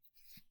to me.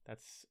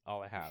 That's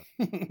all I have.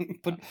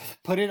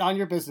 Put it on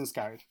your business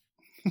card.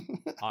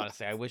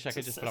 Honestly, I wish I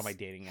could just put on my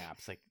dating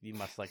apps. Like, you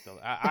must like the.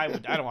 I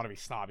don't want to be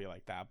snobby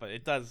like that, but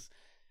it does.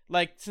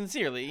 Like,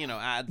 sincerely,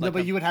 add. Like, no,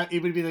 but you would have.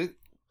 It would be the.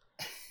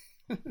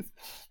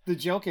 The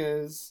joke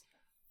is,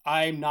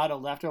 I'm not a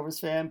Leftovers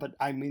fan, but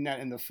I mean that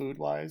in the food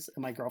wise,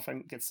 and my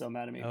girlfriend gets so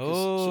mad at me because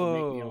she'll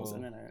make meals,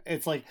 and then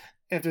it's like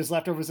if there's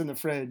leftovers in the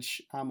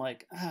fridge, I'm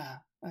like,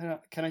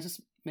 can I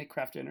just make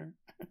craft dinner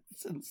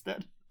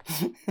instead?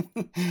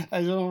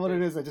 I don't know what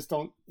it is. I just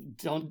don't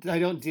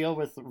deal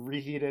with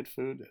reheated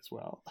food as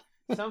well.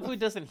 Some food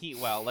doesn't heat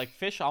well. Like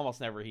fish almost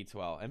never heats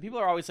well, and people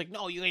are always like,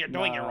 "No, you're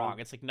doing it wrong."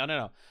 It's like,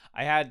 no.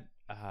 I had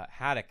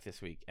haddock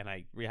this week, and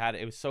I reheated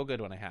it. It was so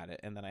good when I had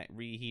it, and then I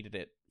reheated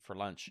it for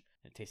lunch.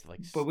 It tasted like.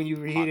 But when you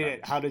reheated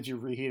it, how did you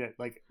reheat it?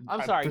 Like,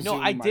 I'm sorry, no,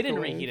 I didn't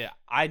reheat it.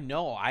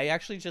 I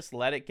actually just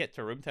let it get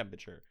to room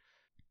temperature.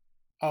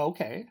 Oh,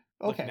 okay.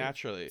 Like,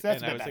 naturally, so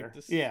that's a bit better.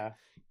 Like, yeah.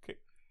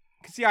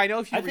 Because I know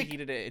if you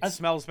reheated it, it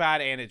smells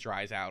bad and it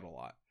dries out a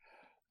lot.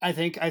 I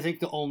think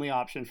the only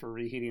option for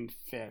reheating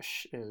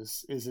fish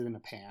is in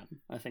a pan.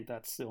 I think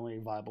that's the only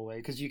viable way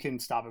because you can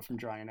stop it from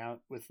drying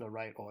out with the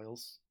right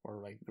oils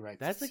or the right.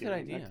 That's a good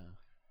idea.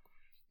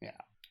 Yeah,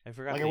 I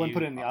forgot. Like I wouldn't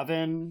put it in the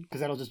oven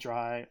because that'll just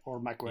dry, or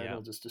microwave.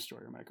 It'll just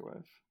destroy your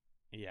microwave.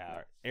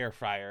 Yeah, air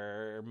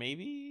fryer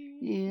maybe.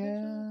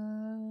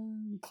 Yeah,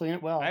 clean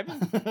it well. I've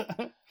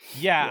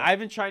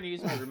been trying to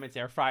use my roommate's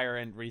air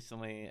fryer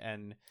recently,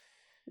 and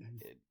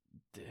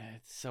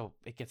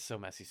it gets so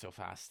messy so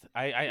fast.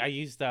 I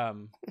used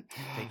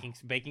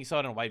baking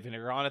soda and white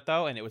vinegar on it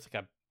though, and it was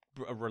like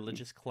a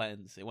religious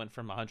cleanse. It went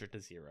from 100 to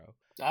 0.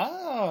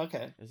 Oh,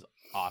 okay. It was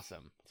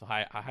awesome. So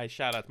hi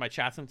shout out. My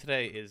chatsum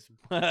today is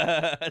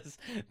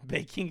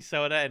baking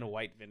soda and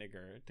white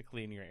vinegar to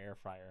clean your air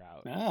fryer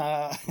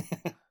out.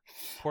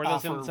 Pour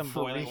those in some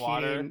boiling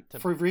water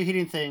for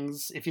reheating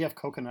things. If you have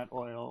coconut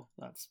oil,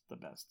 that's the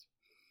best.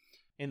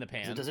 In the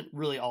pan. It doesn't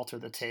really alter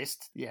the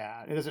taste.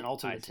 Yeah, it doesn't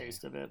alter the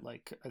taste of it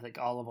like I think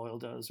olive oil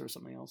does or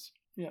something else.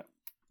 Yeah.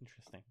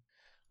 Interesting.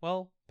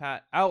 Well,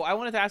 Pat, I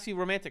wanted to ask you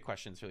romantic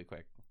questions really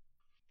quick.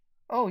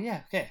 Oh,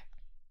 yeah. Okay.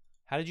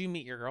 How did you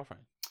meet your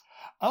girlfriend?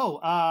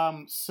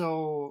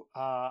 So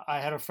I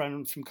had a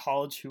friend from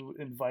college who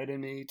invited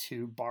me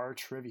to bar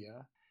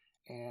trivia,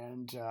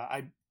 and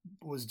I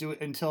was doing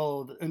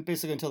until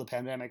the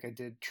pandemic. I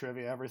did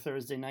trivia every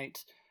Thursday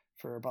night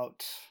for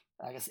about,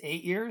 I guess,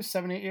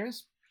 7, 8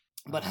 years.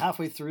 But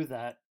halfway through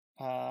that,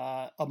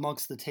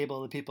 amongst the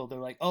table of the people, they're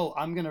like, "Oh,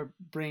 I'm gonna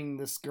bring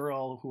this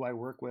girl who I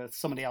work with,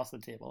 somebody else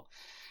at the table.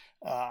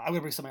 I'm gonna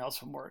bring somebody else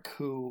from work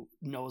who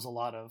knows a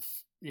lot of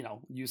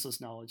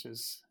useless knowledge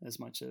as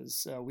much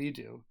as we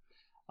do."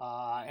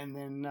 And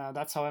then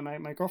that's how I met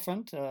my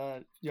girlfriend.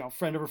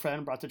 Friend of a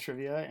friend brought to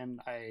trivia,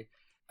 and I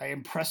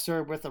impressed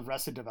her with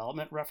Arrested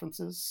Development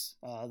references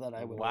that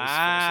I would always force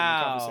in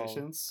the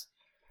conversations.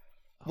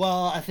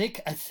 Well, I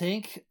think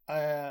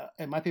I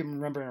might be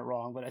remembering it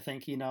wrong, but I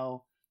think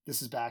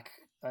this is back.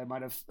 I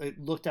might have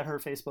looked at her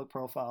Facebook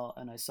profile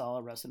and I saw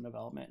Arrested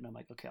Development, and I'm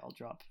like, okay, I'll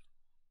drop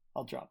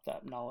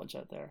that knowledge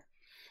out there.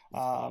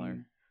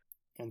 And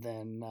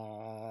then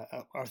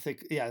I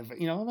think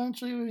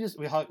eventually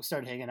we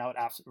started hanging out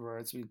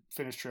afterwards. We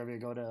finished trivia,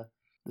 go to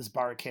this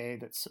barcade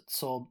that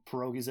sold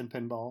pierogies and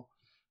pinball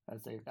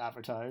as they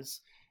advertise.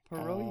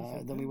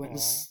 Then we went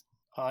to.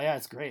 Oh yeah,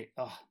 it's great.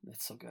 Oh,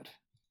 it's so good.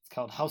 It's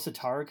called House of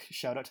Targ.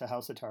 Shout out to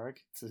House of Targ.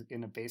 It's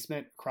in a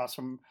basement across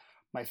from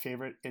my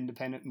favorite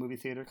independent movie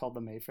theater called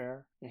the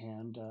Mayfair,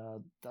 and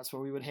that's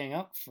where we would hang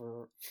out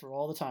for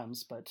all the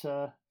times. But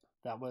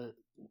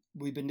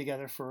we've been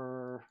together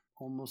for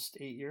almost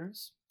 8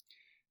 years.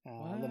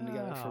 Wow. Living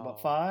together for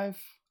about 5,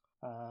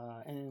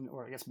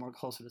 or I guess more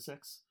closer to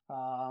 6.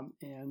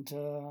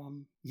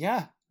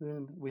 Yeah,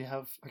 then we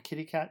have a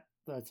kitty cat.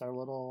 That's our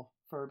little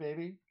fur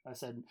baby. I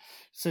said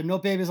no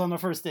babies on the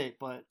first date,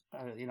 but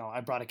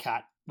I brought a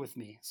cat with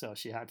me, so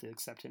she had to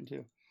accept him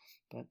too.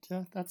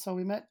 But that's how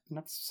we met, and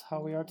that's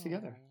how we are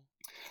together.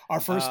 Our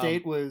first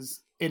date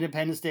was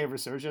Independence Day of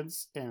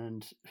Resurgence,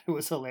 and it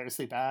was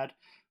hilariously bad,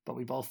 but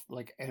we both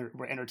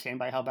were entertained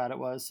by how bad it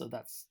was, so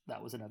that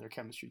was another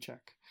chemistry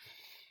check.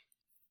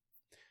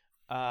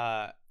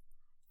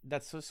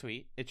 That's so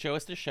sweet. It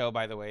shows to show,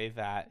 by the way,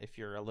 that if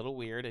you're a little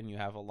weird and you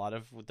have a lot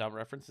of dumb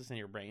references in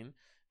your brain,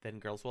 then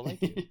girls will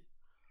like you.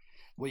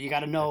 Well, you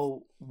got to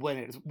know when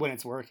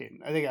it's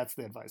working. I think that's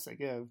the advice I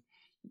give.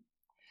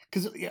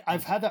 Because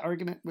I've had that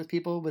argument with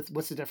people with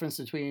what's the difference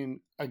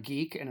between a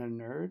geek and a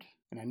nerd.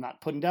 And I'm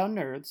not putting down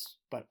nerds,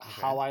 but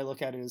how I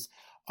look at it is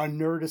a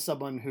nerd is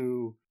someone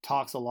who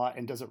talks a lot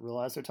and doesn't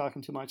realize they're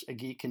talking too much. A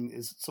geek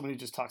is someone who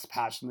just talks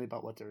passionately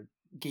about what they're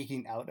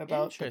geeking out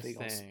about.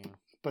 Interesting.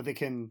 But they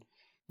can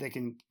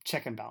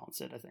check and balance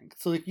it, I think.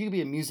 So you could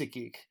be a music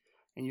geek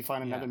and you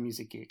find another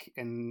music geek,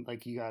 and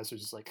you guys are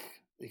just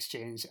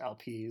exchange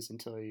LPs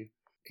until you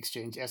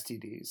exchange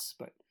STDs.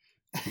 But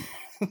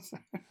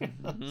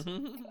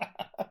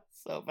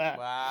so bad.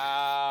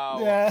 Wow.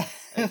 Yeah.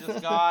 I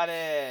just got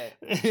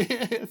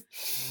it.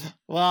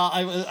 Well,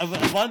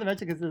 I wanted to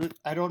mention because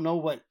I don't know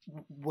what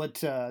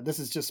this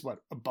is, just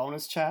what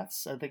bonus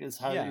chats, I think is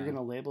how you're going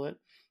to label it.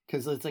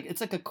 Because it's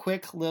like a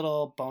quick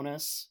little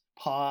bonus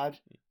pod,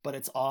 but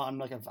it's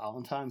on a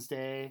Valentine's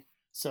Day.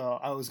 So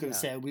I was going to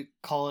say we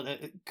call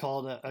it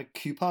a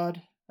Q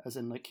pod, as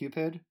in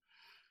Cupid,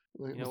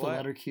 with the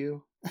letter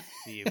Q.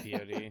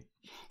 CUPOD.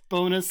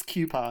 Bonus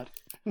Q pod.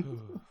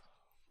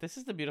 This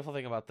is the beautiful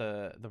thing about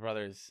the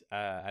brothers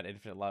at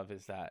Infinite Love,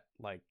 is that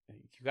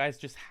you guys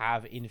just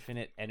have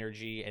infinite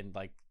energy and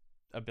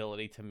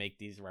ability to make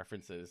these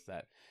references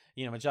that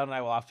Michelle and I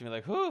will often be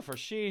like, "Whoo, for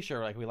sheesh,"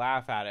 or we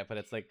laugh at it, but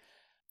it's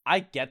I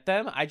get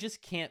them. I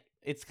just can't.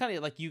 It's kind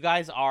of you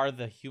guys are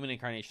the human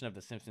incarnation of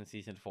The Simpsons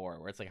season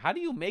 4, where it's how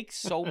do you make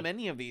so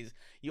many of these?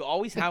 You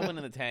always have one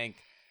in the tank,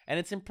 and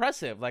it's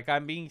impressive.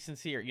 I'm being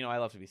sincere. I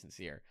love to be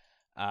sincere.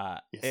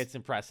 Yes. It's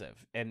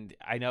impressive, and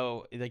I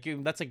know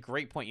that's a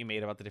great point you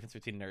made about the difference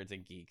between nerds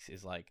and geeks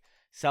is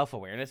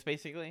self-awareness,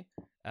 basically.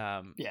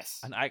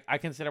 Yes, and I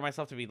consider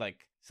myself to be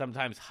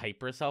sometimes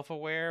hyper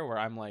self-aware, where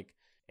I'm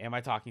am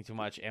I talking too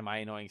much? Am I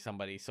annoying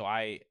somebody? So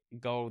I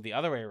go the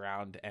other way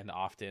around and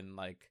often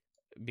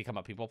become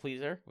a people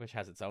pleaser, which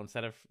has its own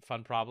set of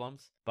fun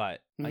problems.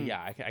 But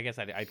I guess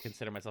I'd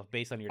consider myself,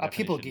 based on your definition,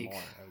 people geek.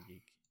 More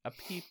a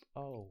geek.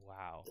 Oh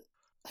wow!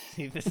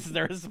 See, this is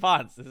their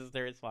response.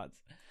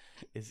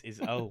 Is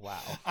oh wow.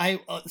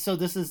 So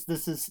this is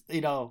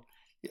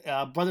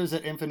Brothers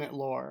at Infinite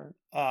Lore.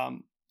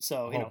 Twin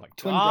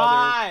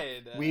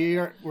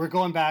brother. We're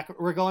going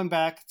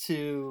back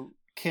to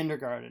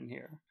kindergarten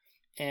here,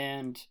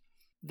 and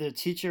the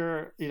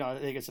teacher, I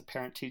think it's a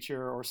parent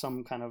teacher or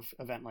some kind of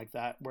event like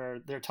that, where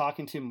they're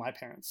talking to my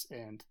parents,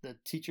 and the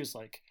teacher's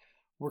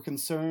we're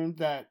concerned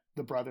that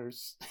the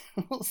brothers,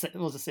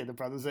 we'll just say the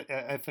brothers at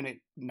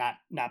Infinite nap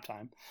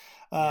time,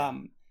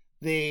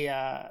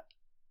 their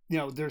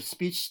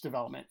speech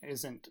development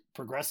isn't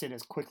progressing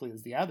as quickly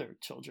as the other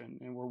children,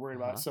 and we're worried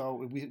about it.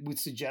 So we would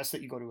suggest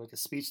that you go to a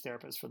speech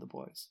therapist for the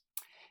boys.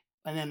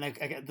 And then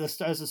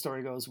as the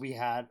story goes, we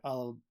had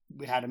a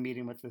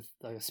meeting with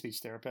the speech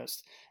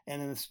therapist,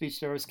 and then the speech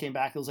therapist came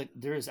back. It was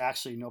there is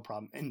actually no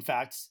problem. In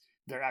fact,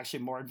 they're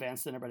actually more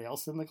advanced than everybody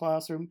else in the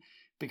classroom,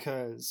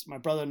 because my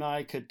brother and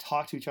I could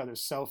talk to each other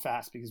so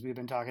fast, because we've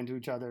been talking to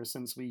each other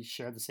since we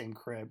shared the same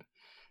crib,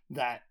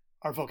 that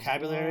our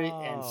vocabulary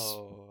and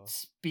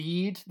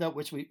speed at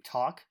which we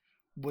talk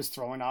was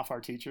throwing off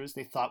our teachers.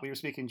 They thought we were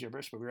speaking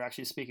gibberish, but we were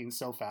actually speaking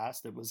so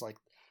fast. It was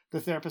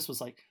the therapist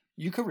was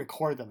you could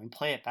record them and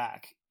play it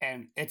back,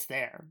 and it's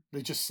there.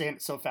 They're just saying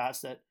it so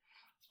fast that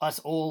us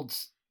old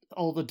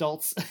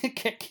adults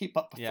can't keep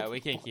up. We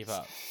can't keep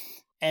up.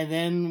 And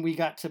then we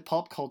got to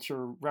pulp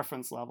culture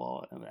reference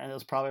level, and it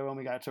was probably when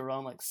we got to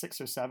around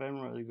 6 or 7,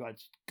 where we got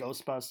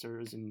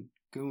Ghostbusters and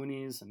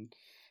Goonies and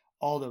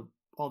all the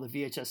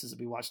VHSs that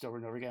we watched over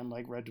and over again,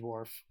 like Red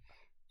Dwarf,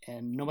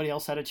 and nobody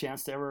else had a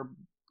chance to ever,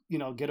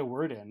 get a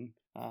word in.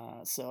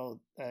 So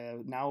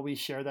now we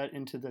share that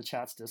into the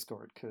Chats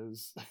Discord,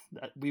 because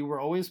we were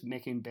always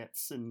making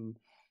bits and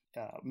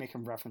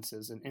making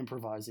references and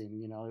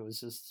improvising. It was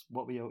just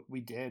what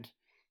we did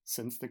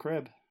since the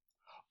crib.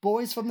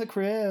 Boys from the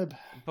crib.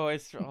 Oh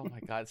my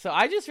god! So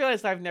I just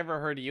realized I've never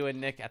heard you and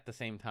Nick at the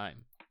same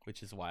time,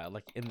 which is wild.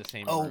 In the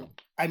same room.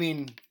 I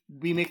mean,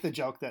 we make the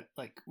joke that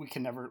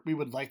we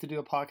would like to do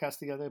a podcast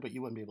together, but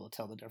you wouldn't be able to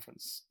tell the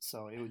difference.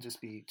 So it would just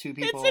be two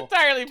people. It's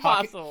entirely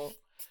possible.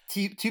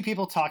 two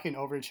people talking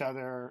over each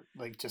other,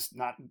 like just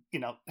not,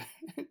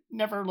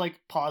 never like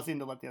pausing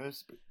to let the others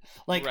speak.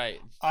 Like, right.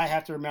 I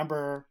have to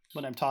remember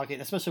when I'm talking,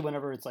 especially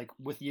whenever it's like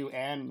with you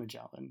and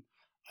Magellan,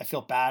 I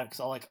feel bad because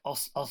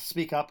I'll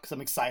speak up because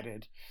I'm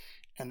excited.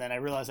 And then I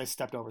realize I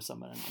stepped over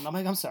someone, and I'm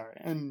like, I'm sorry.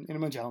 And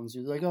Magellan's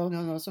usually like, oh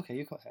no, it's okay,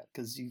 you go ahead,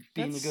 because you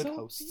being That's a good so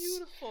host.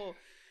 Beautiful.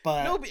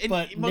 But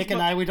Nick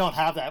and I, we don't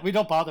have that. We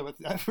don't bother with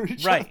that for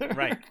each other.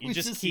 Right. You we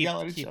just keep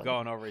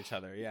going over each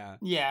other. Yeah.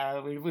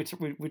 Yeah. We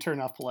turn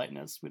off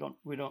politeness.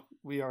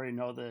 We already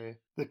know the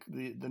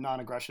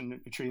non-aggression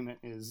treatment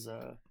is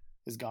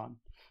gone.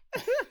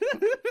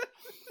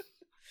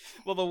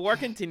 Well, the war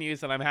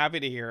continues, and I'm happy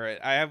to hear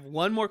it. I have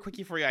one more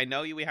quickie for you. I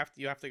know you have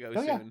to go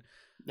soon.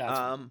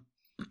 Yeah.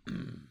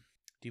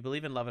 Do you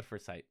believe in love at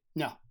first sight?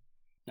 No.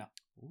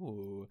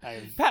 Ooh.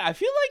 Pat, I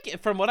feel like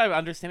from what I'm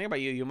understanding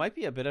about you, you might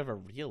be a bit of a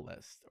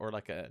realist, or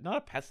like not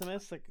a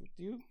pessimist. Like,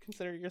 do you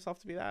consider yourself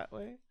to be that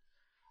way?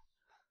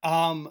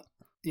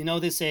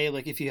 They say,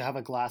 like, if you have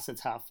a glass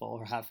that's half full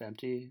or half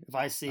empty, if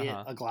I see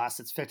a glass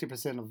that's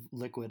 50% of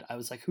liquid, I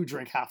was like, who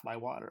drank half my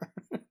water?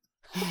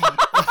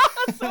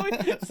 so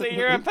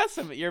you're a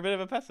pessimist. You're a bit of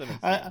a pessimist.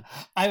 I'm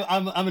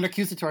an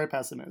accusatory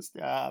pessimist.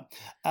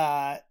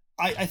 I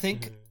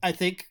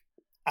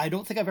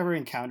don't think I've ever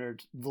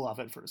encountered love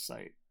at first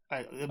sight.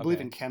 I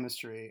believe in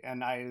chemistry,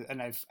 and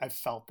I've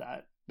felt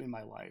that in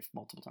my life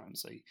multiple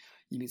times. Like,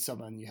 you meet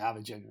someone, you have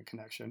a genuine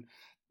connection.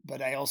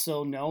 But I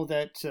also know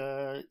that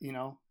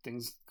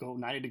things go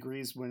 90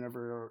 degrees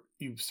whenever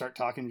you start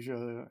talking to each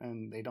other,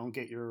 and they don't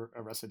get your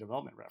Arrested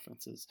Development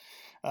references.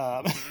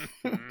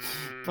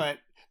 But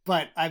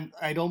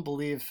I don't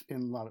believe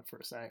in love at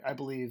first sight. I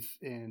believe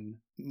in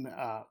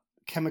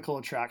chemical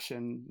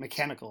attraction,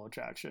 mechanical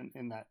attraction,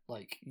 in that,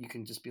 like, you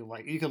can just be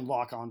like, you can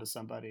lock onto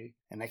somebody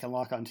and they can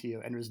lock onto you,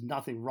 and there's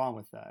nothing wrong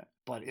with that.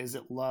 But is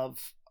it love?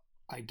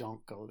 I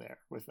don't go there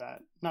with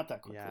that. Not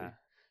that quickly.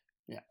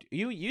 Yeah.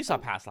 You saw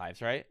Past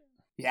Lives, right?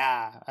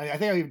 Yeah. I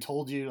think I even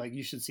told you, like,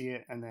 you should see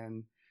it, and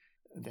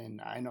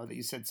then I know that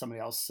you said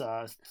somebody else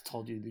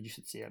told you that you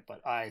should see it,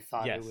 but I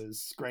thought it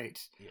was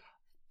great. Yeah.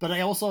 But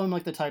I also am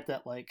like the type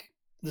that, like,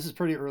 this is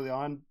pretty early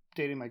on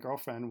dating my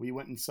girlfriend. We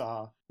went and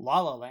saw La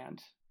La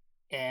Land.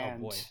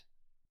 And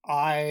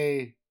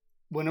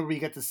whenever we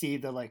get to see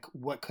the, like,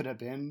 what could have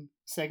been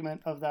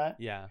segment of that.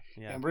 Yeah.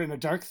 And we're in a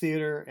dark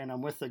theater, and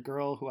I'm with a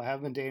girl who I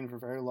haven't been dating for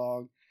very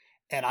long,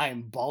 and I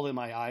am bawling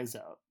my eyes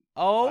out.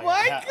 Oh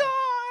my God.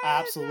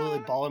 Absolutely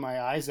bawling my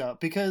eyes out,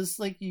 because,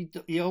 like, you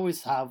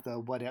always have the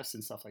what ifs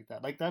and stuff like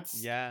that. Like,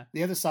 that's the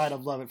other side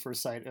of love at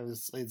first sight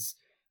is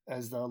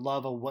as the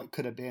love of what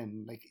could have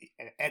been. Like,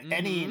 at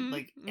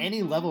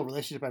any level of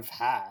relationship I've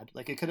had,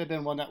 like, it could have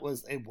been one that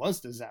was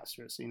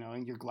disastrous,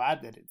 and you're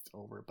glad that it's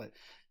over, but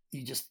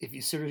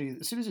as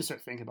soon as you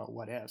start thinking about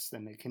what ifs,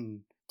 then it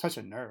can touch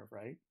a nerve,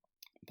 right?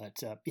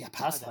 But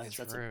Past Lives,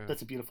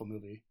 that's a beautiful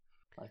movie.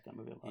 I like that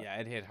movie a lot. Yeah,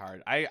 it hit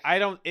hard. I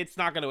don't. It's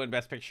not going to win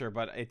Best Picture,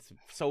 but it's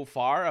so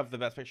far of the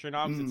Best Picture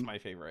noms, it's my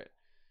favorite,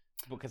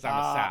 because I'm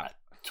a sap.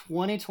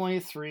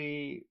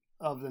 2023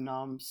 of the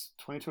noms,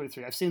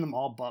 2023. I've seen them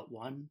all but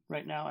one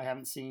right now. I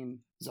haven't seen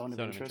Zone of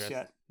Interest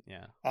yet.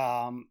 Yeah.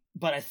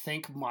 But I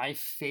think my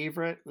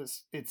favorite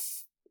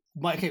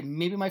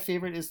maybe my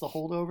favorite is The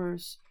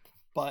Holdovers,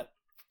 but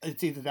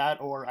it's either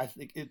that, or I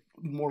think it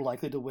more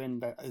likely to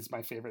win that is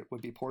my favorite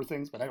would be Poor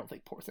Things, but I don't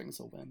think Poor Things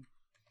will win.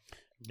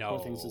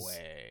 No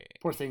way.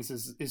 Poor Things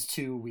is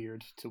too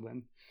weird to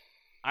win.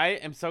 I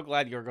am so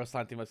glad Yorgos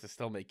Lanthimos is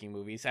still making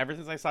movies. Ever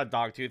since I saw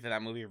Dogtooth and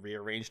that movie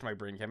rearranged my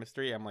brain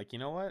chemistry, I'm like, you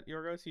know what,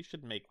 Yorgos, you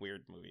should make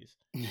weird movies.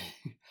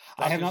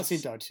 I have not seen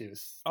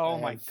Dogtooth. Oh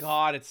my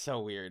God, it's so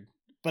weird.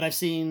 But I've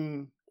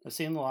seen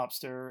The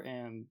Lobster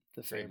and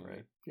The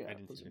Favorite. Yeah, I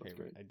didn't see The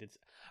Favorite.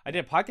 I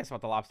did a podcast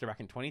about The Lobster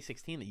back in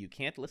 2016 that you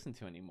can't listen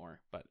to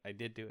anymore, but I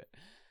did do it.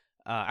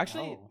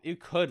 Actually, you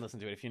could listen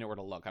to it if you know where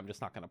to look. I'm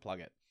just not going to plug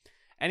it.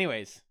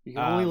 Anyways, you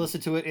can only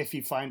listen to it if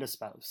you find a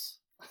spouse.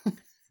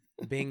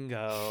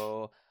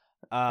 Bingo.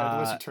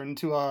 Otherwise, you turn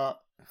into a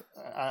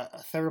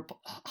therapist.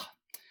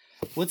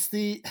 What's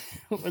the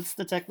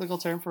technical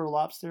term for a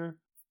lobster?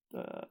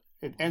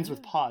 It ends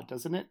with pod,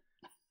 doesn't it?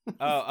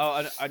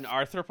 An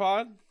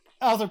arthropod.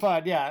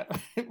 Arthropod, yeah.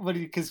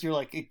 Because you're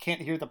like, it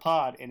can't hear the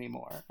pod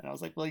anymore, and I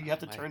was like, well, you have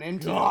to turn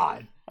into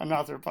an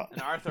arthropod.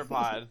 An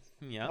arthropod.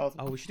 Yeah.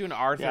 We should do an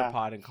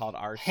arthropod and call it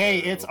Arthur. Hey,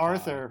 it's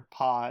Arthur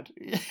Pod.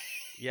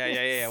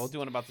 Yeah. We'll do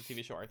one about the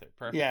TV show Arthur.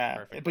 Perfect. Yeah,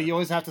 perfect. But you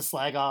always have to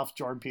slag off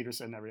Jordan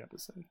Peterson every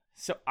episode.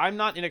 So I'm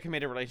not in a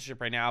committed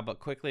relationship right now, but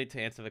quickly to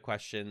answer the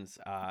questions,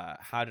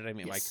 how did I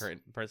meet my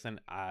current person?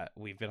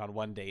 We've been on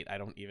one date. I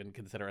don't even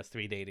consider us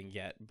 3 dating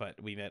yet,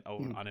 but we met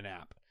on an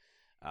app.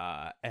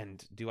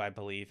 And do I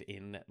believe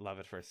in love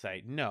at first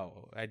sight?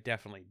 No, I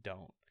definitely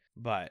don't.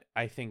 But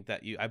I think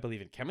that I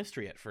believe in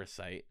chemistry at first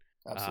sight.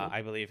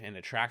 I believe in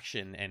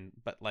attraction,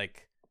 but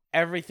like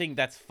everything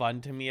that's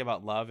fun to me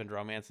about love and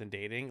romance and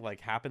dating,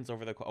 like, happens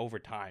over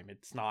time.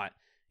 It's not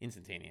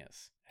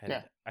instantaneous.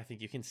 And I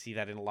think you can see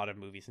that in a lot of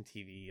movies and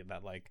TV,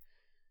 that, like,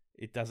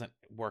 it doesn't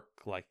work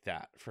like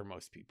that for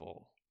most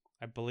people.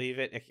 I believe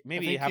it.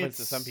 Maybe it happens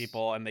to some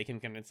people and they can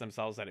convince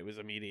themselves that it was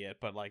immediate,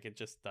 but like it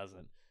just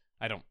doesn't.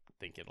 I don't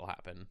think it'll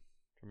happen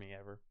for me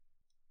ever.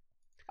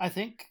 I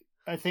think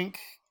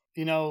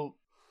you know,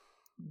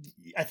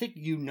 I think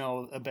you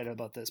know a bit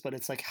about this, but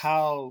it's like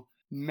how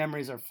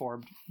memories are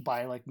formed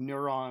by like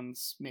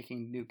neurons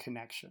making new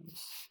connections.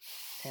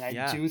 And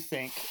I do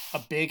think a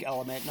big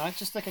element, not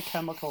just like a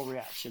chemical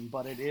reaction,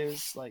 but it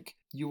is like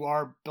you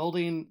are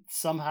building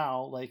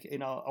somehow like, you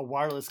know, a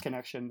wireless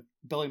connection,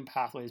 building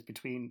pathways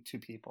between two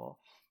people.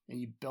 And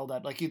you build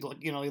that, like you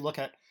look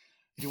at,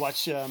 if you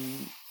watch, I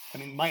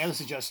mean, my other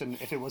suggestion,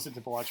 if it wasn't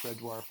to watch Red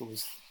Dwarf, it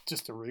was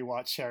just to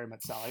rewatch Harry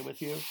Met Sally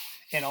with you.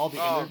 And all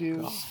the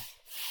interviews. God.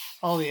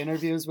 All the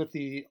interviews with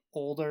the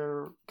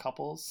older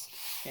couples,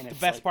 and it's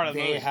the best like part of the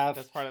movie.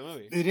 Best part of the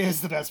movie. It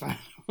is the best part of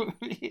the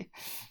movie.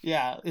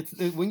 Yeah, it's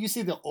when you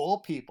see the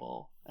old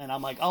people, and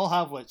I'm like, I'll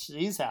have what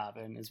she's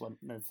having. That's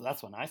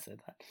when I said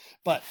that.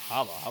 But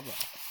hubba.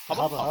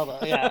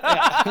 Yeah.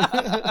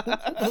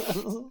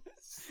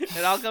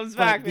 It all comes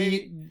back.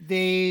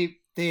 They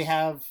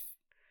have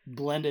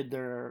blended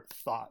their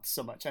thoughts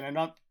so much, and I'm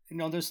not.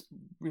 There's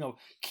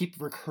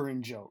keep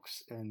recurring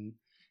jokes and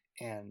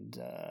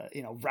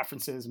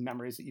references and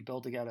memories that you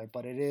build together,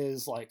 but it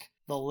is like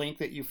the link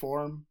that you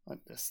form.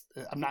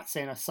 I'm not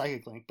saying a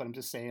psychic link, but I'm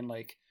just saying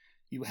like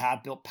you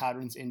have built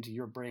patterns into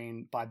your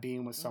brain by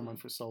being with someone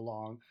for so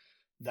long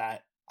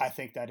that I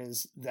think that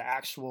is the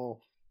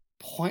actual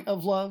point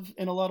of love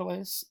in a lot of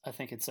ways. I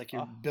think it's like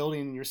you're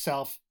building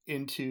yourself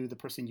into the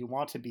person you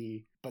want to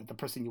be, but the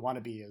person you want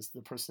to be is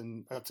the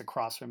person that's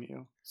across from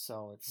you.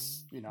 So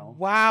it's,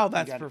 wow,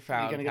 that's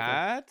profound,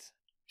 Pat.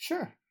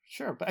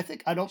 Sure, but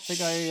I don't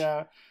think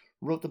I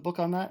wrote the book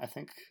on that. I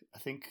think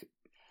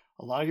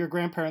a lot of your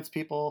grandparents,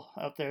 people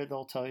out there,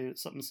 they'll tell you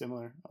something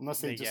similar, unless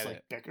they just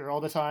like bicker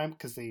all the time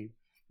because they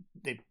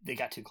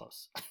got too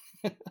close.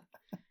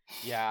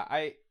 Yeah,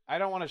 I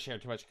don't want to share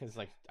too much because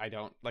like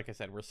I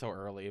said, we're so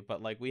early,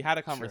 but like we had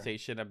a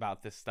conversation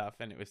about this stuff,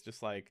 and it was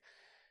just like,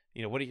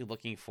 what are you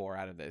looking for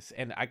out of this?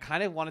 And I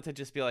kind of wanted to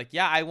just be like,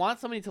 yeah, I want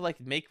somebody to like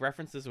make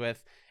references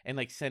with and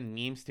like send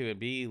memes to and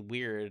be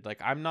weird. Like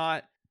I'm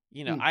not.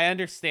 I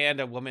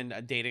understand a woman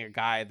dating a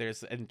guy.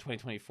 There's in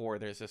 2024,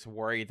 there's this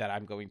worry that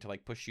I'm going to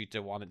like push you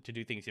to want to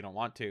do things you don't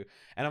want to.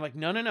 And I'm like,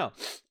 no.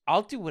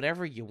 I'll do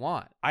whatever you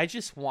want. I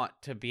just want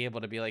to be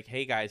able to be like,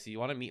 hey guys, you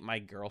want to meet my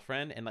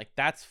girlfriend? And like,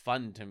 that's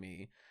fun to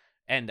me.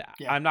 And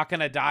I'm not going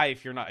to die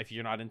if you're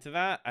not into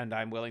that. And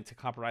I'm willing to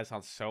compromise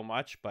on so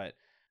much. But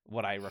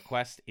what I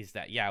request is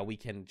that, we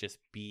can just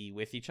be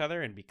with each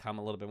other and become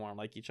a little bit more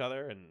like each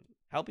other and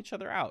help each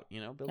other out,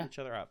 build each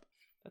other up.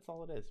 That's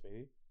all it is,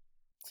 baby.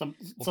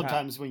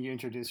 Sometimes when you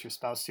introduce your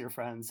spouse to your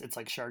friends, it's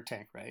like Shark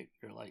Tank, right?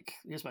 You're like,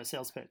 here's my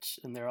sales pitch,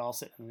 and they're all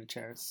sitting in the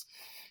chairs.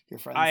 Your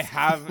friends. I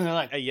have,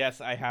 like,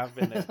 yes, I have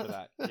been there for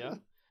that. Yeah,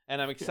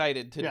 and I'm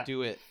excited to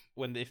do it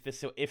if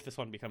this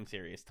one becomes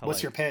serious.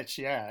 What's your pitch?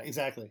 Yeah,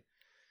 exactly.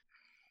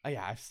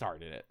 Yeah, I've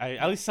started it.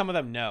 At least some of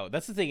them know.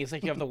 That's the thing. It's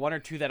like you have the one or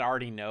two that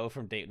already know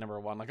from date number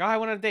one, like, oh, I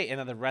want to date, and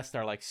then the rest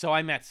are like, so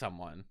I met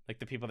someone. Like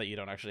the people that you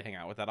don't actually hang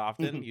out with that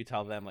often, you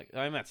tell them like, oh,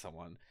 I met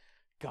someone.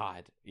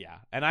 God, yeah.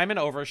 And I'm an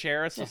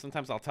oversharer, so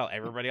sometimes I'll tell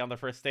everybody on the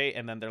first date,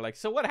 and then they're like,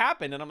 so what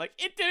happened? And I'm like,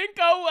 it didn't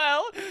go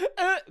well.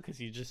 Because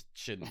you just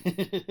shouldn't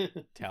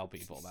tell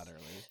people that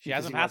early. She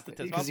hasn't passed the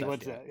test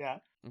yet. Yeah.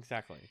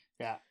 Exactly.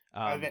 Yeah.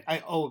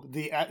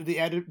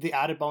 The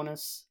added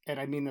bonus,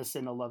 and I mean this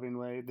in a loving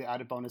way, the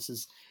added bonus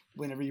is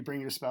whenever you bring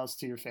your spouse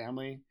to your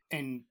family,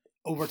 and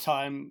over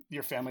time,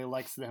 your family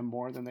likes them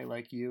more than they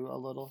like you a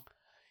little.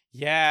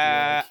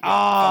 Yeah.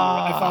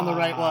 I found the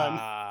right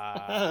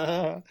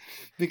one.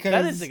 Because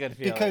that is a good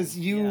feeling. Because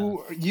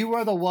you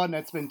are the one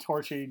that's been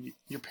torturing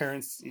your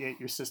parents,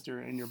 your sister,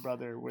 and your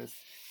brother with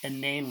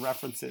inane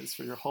references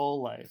for your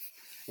whole life.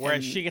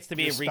 Whereas she gets to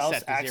be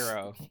reset to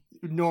zero.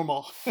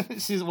 Normal.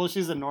 she's a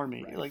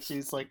normie. Right. Like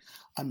she's like,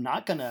 I'm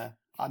not gonna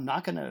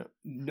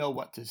know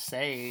what to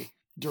say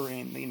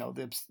during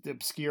the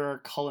obscure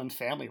Cullen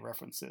family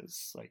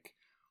references. Like,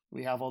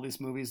 we have all these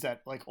movies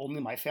that like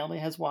only my family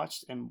has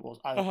watched, and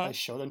I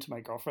show them to my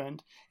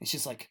girlfriend, and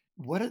she's like,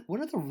 "What are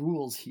the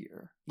rules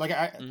here?" Like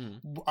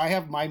I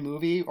have my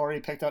movie already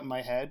picked out in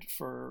my head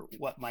for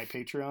what my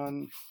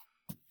Patreon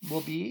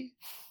will be,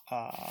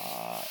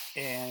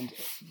 and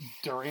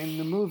during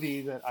the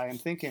movie that I am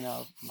thinking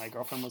of, my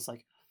girlfriend was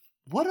like,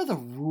 "What are the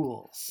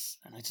rules?"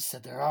 And I just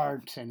said, "There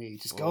aren't any.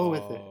 Just go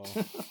with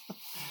it."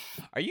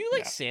 Are you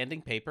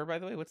sanding paper, by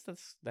the way? What's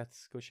that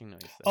squishing noise?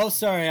 Oh,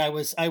 sorry. I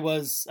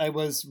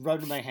was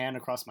rubbing my hand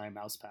across my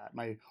mouse pad.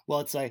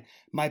 It's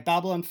my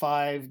Babylon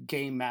 5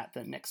 game mat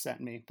that Nick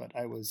sent me, but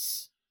I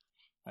was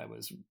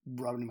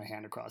rubbing my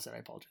hand across it. I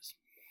apologize.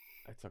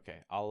 It's okay.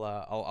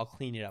 I'll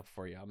clean it up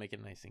for you. I'll make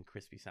it nice and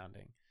crispy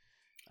sounding.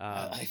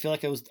 I feel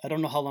like I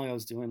don't know how long I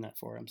was doing that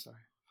for. I'm sorry.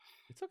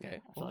 It's okay.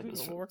 We'll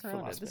work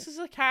around it. This is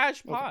a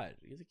cash pod. Okay.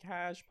 It's a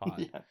cash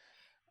pod.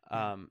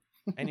 Yeah.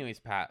 Anyways,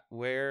 Pat,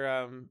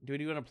 where do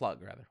you want to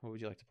plug, rather? What would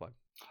you like to plug?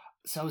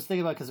 So I was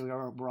thinking about, because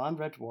we're on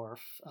Red Dwarf,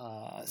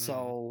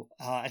 so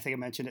I think I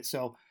mentioned it.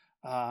 So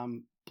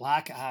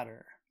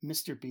Blackadder,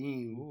 Mr.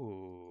 Bean,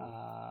 Ooh.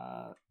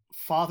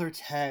 Father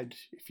Ted.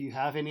 If you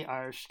have any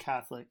Irish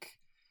Catholic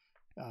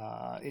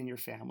in your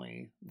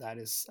family, that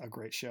is a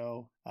great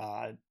show.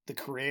 The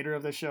creator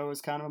of the show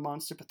is kind of a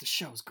monster, but the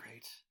show is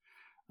great.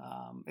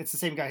 It's the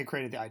same guy who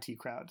created the IT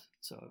Crowd,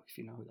 so if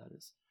you know who that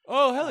is.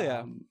 Oh, hell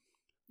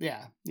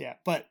yeah. Yeah.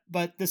 But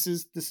this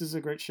is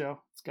a great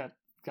show. It's got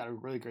a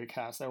really great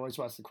cast. I always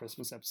watch the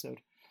Christmas episode.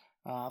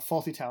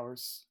 Faulty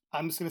Towers.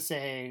 I'm just gonna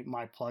say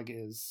my plug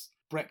is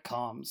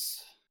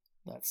Britcoms.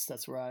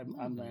 That's where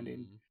I'm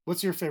landing.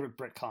 What's your favorite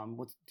Britcom?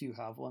 What do you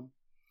have one?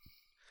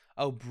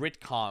 Oh,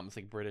 Britcoms,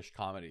 like British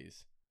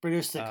comedies.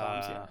 British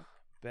sitcoms, yeah.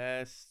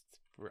 Best.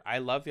 I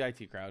love the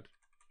IT Crowd.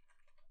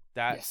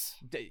 That yes.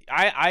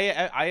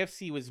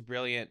 IFC was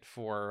brilliant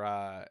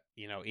for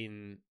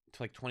in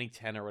like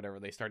 2010 or whatever.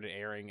 They started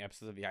airing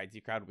episodes of the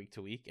IT Crowd week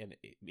to week, and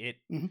it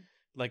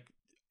like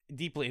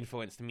deeply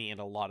influenced me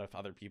and a lot of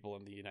other people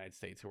in the United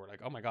States who were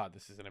like, "Oh my god,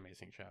 this is an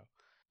amazing show."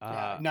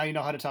 Now you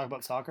know how to talk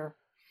about soccer.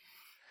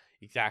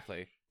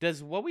 Exactly.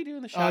 Does What We Do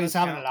in the Shadows? Oh, he's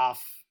having it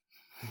off.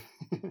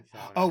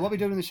 What We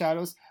Do in the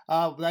Shadows.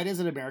 That is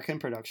an American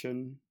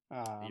production.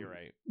 You're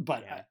right.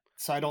 But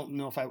so I don't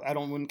know if I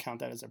wouldn't count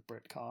that as a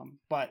Britcom,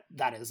 but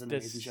that is an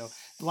amazing show.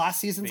 The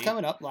last season's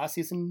coming up. Last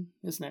season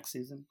is next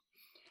season.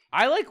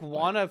 I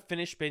want to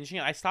finish binging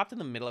it. I stopped in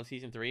the middle of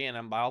season 3, and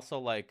I'm also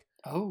like,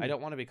 I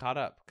don't want to be caught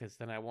up because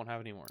then I won't have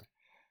any more.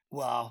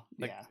 Well,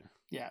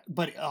 yeah.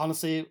 But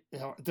honestly,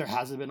 there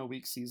hasn't been a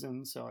weak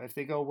season, so if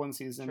they go one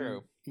season,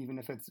 true. even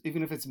if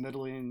it's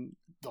middling,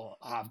 they'll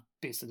have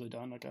basically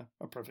done like a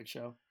perfect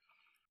show.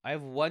 I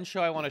have one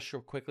show I want to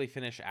quickly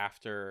finish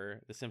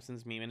after the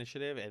Simpsons Meme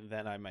Initiative, and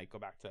then I might go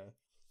back to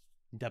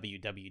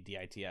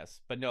WWDITS.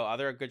 But no,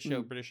 other good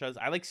show, British shows.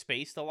 I like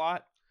Spaced a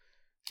lot.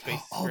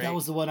 Spaced that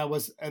was the one that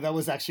was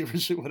actually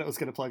what I was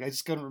going to plug. I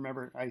just couldn't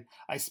remember.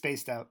 I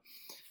spaced out.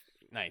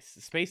 Nice.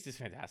 Spaced is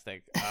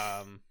fantastic.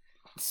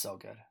 It's so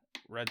good.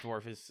 Red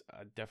Dwarf is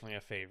definitely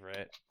a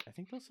favorite. I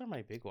think those are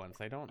my big ones.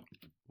 I don't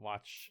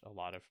watch a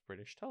lot of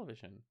British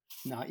television.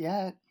 Not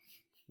yet.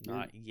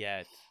 Not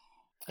yet.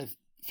 I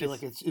feel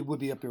like it would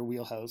be up your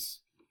wheelhouse.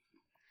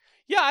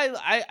 Yeah,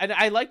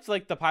 I liked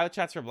like the pilot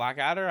chats for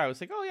Blackadder. I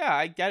was like, oh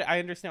yeah, I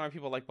understand why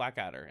people like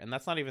Blackadder, and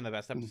that's not even the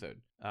best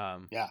episode.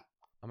 Yeah.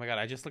 Oh my god,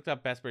 I just looked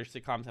up best British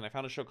sitcoms, and I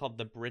found a show called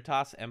The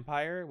Britos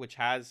Empire, which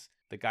has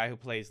the guy who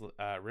plays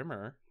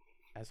Rimmer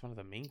as one of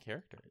the main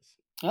characters.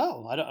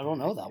 Oh, I don't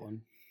know that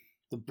one.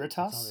 The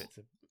Britos. It's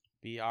a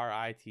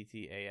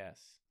Brittas.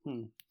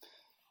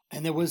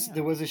 And there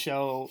was a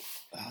show.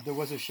 There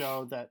was a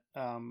show that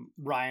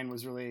Ryan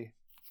was really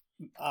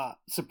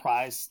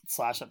surprised /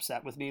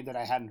 upset with me that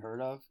I hadn't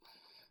heard of.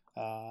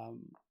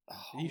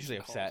 Usually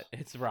upset.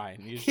 It's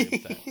Ryan.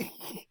 Usually upset.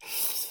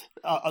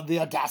 The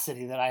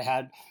audacity that I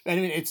had. I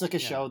mean, it's like a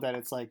show that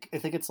it's like, I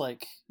think it's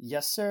like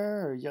Yes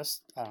Sir or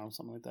Yes, I don't know,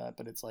 something like that.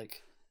 But it's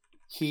like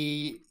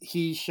he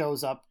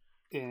shows up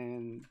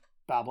in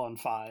Babylon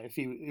 5.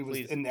 He was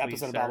in the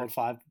episode of Babylon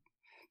 5.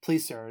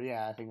 Please Sir,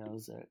 yeah, I think that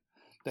was it.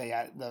 But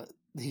yeah,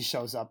 he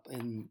shows up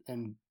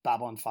in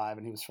Babylon 5,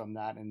 and he was from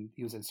that, and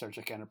he was in Star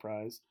Trek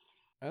Enterprise.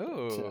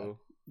 Oh.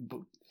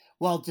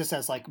 Well, just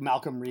as like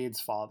Malcolm Reed's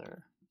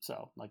father,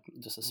 so like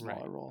just a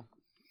smaller role.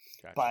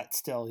 Gotcha. But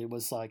still, he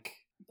was like,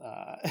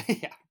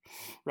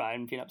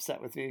 Ryan being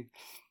upset with me.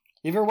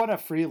 You ever want a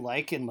free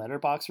like in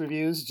Letterboxd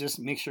reviews? Just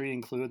make sure you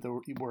include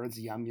the words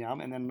 "yum yum,"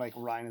 and then like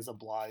Ryan is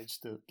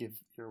obliged to give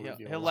your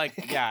review. He'll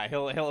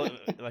he'll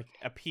like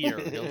appear.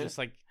 He'll just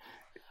like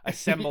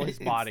assemble his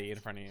body in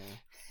front of you.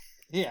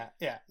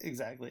 Yeah,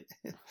 exactly.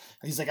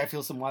 He's like, I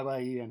feel some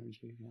YYE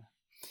energy. Yeah.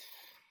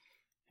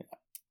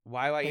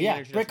 YYE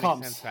energy doesn't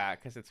make sense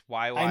back because it's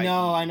YYE.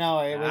 I know.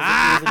 It was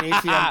an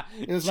ATM.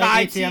 It was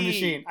like ATM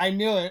machine. I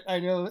knew it.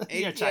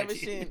 ATM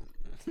machine.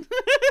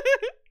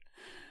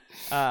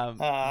 So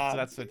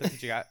that's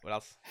what you got. What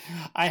else?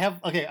 I have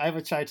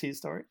a chai tea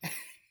story.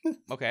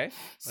 Okay.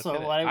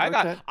 So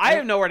I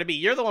have nowhere to be.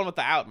 You're the one with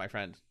the out, my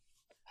friend.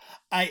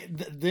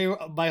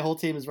 My whole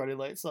team is running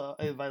late, so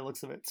by the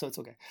looks of it, so it's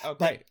okay. Okay.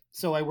 But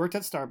so I worked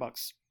at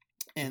Starbucks,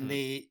 and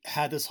they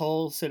had this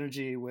whole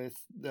synergy with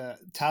the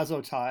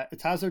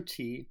Tazo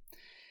tea,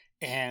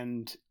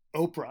 and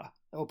Oprah.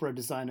 Oprah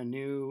designed a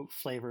new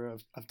flavor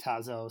of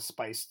Tazo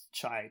spiced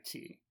chai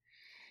tea,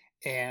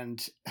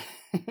 and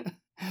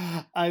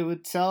I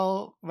would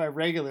tell my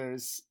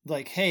regulars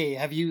like, "Hey,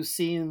 have you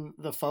seen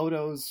the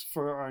photos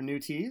for our new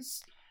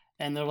teas?"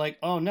 And they're like,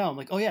 "Oh no!" I'm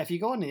like, "Oh yeah, if you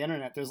go on the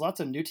internet, there's lots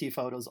of new tea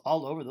photos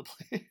all over the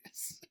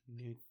place.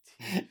 New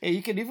tea. And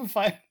you can even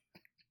find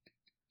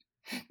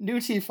new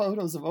tea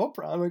photos of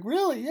Oprah." I'm like,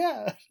 "Really?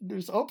 Yeah,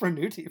 there's Oprah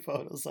new tea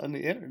photos on the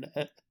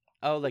internet."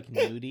 Oh, like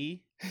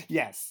nudie?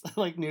 Yes,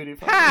 like nudie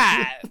photos.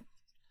 Pat.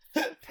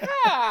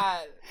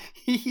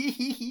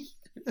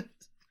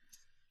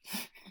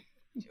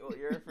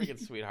 You're a freaking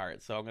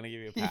sweetheart, so I'm gonna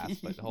give you a pass.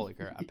 But holy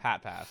crap, a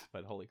pat pass.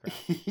 But holy crap.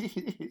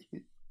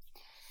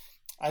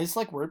 I just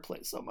like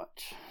wordplay so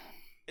much.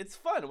 It's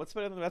fun.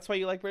 That's why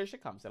you like British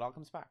sitcoms. It all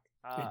comes back.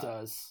 It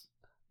does.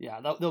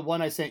 Yeah, the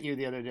one I sent you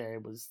the other day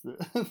was the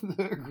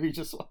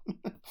egregious one.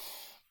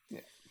 Yeah.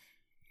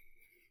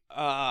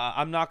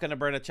 I'm not gonna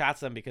burn a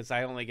Chatsum because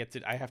I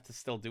have to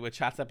still do a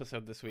Chats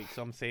episode this week,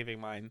 so I'm saving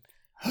mine.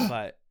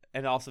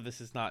 And also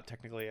this is not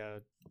technically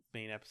a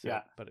main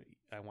episode, but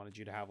I wanted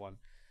you to have one.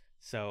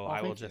 So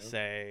I will just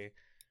say,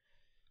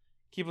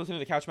 keep listening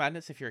to the Couch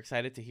Madness if you're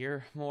excited to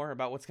hear more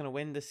about what's gonna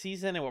win this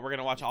season and what we're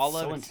gonna watch all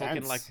of.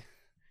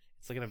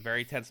 It's looking a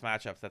very tense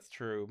matchups. That's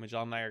true.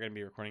 Majel and I are gonna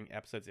be recording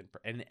episodes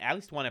and at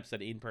least one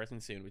episode in person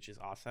soon, which is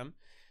awesome.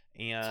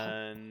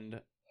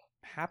 And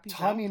happy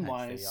timing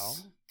Valentine's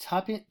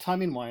wise, Day, y'all.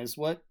 Timing wise,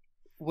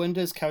 when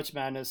does Couch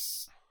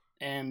Madness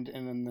end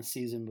and then the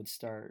season would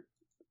start?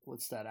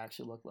 What's that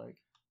actually look like?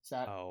 Is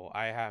that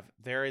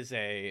there is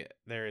an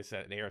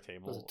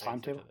Airtable. There's a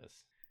timetable to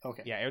this.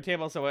 Okay. Yeah,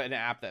 Airtable is an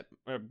app that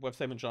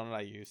website Majel and I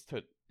use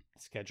to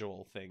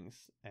schedule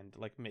things and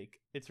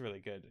it's really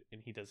good,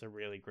 and he does a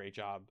really great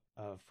job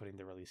of putting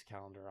the release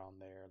calendar on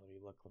there. Let me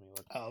look.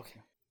 Oh,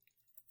 okay.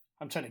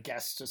 I'm trying to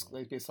guess just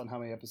based on how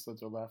many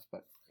episodes are left,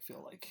 but I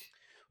feel like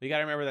we got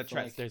to remember that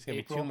there's going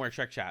to be 2 more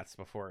Trek Chats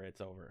before it's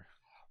over.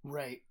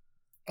 Right.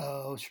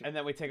 Oh, sure. And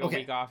then we take a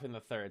week off in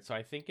the 3rd. So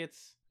I think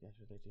it's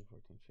 13,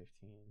 14,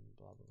 15,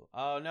 blah, blah,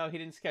 blah. Oh, no, he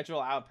didn't schedule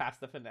out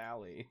past the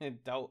finale.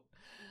 Don't.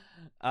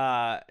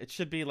 It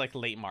should be like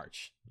late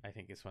March, I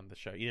think, is when the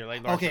show. Either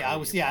late March. Okay, I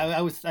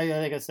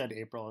think I said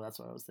April. That's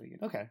what I was thinking.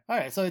 Okay. All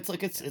right. So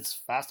it's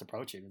fast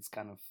approaching. It's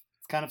kind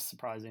of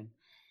surprising.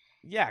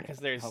 Yeah, because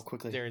how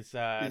quickly there's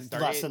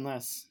less and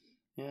less.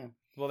 Yeah.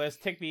 Well, there's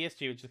Tick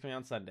BSG, which is coming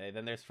on Sunday.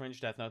 Then there's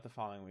Fringe Death Note the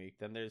following week.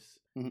 Then there's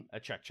a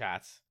Trek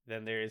Chats.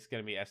 Then there's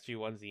going to be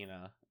SG1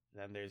 Xena.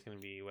 Then there's going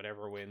to be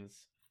whatever wins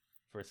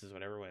versus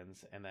whatever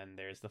wins. And then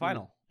there's the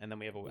final. And then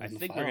we have I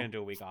think we're going to do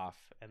a week off.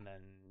 And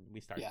then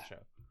we start the show.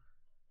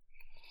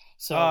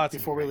 So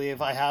before we leave,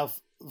 I have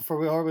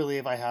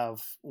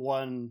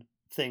one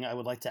thing I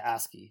would like to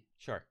ask you.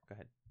 Sure. Go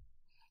ahead.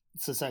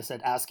 Since I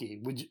said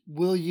ASCII,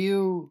 will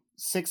you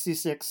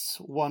 66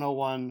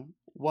 101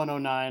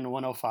 109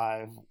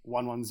 105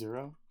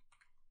 110,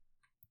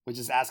 which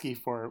is ASCII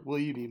for will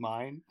you be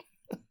mine?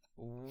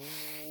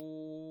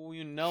 Ooh,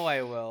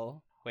 I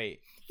will. Wait.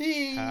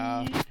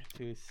 How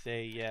to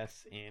say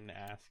yes in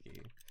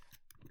ASCII.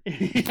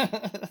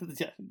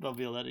 Yeah, that'll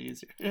be a lot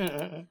easier.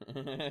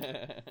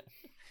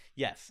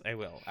 Yes, I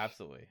will.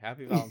 Absolutely.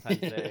 Happy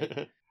Valentine's Day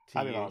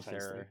to you,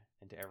 Sarah,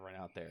 and to everyone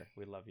out there.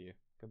 We love you.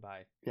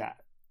 Goodbye. Yeah.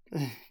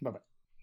 Bye-bye.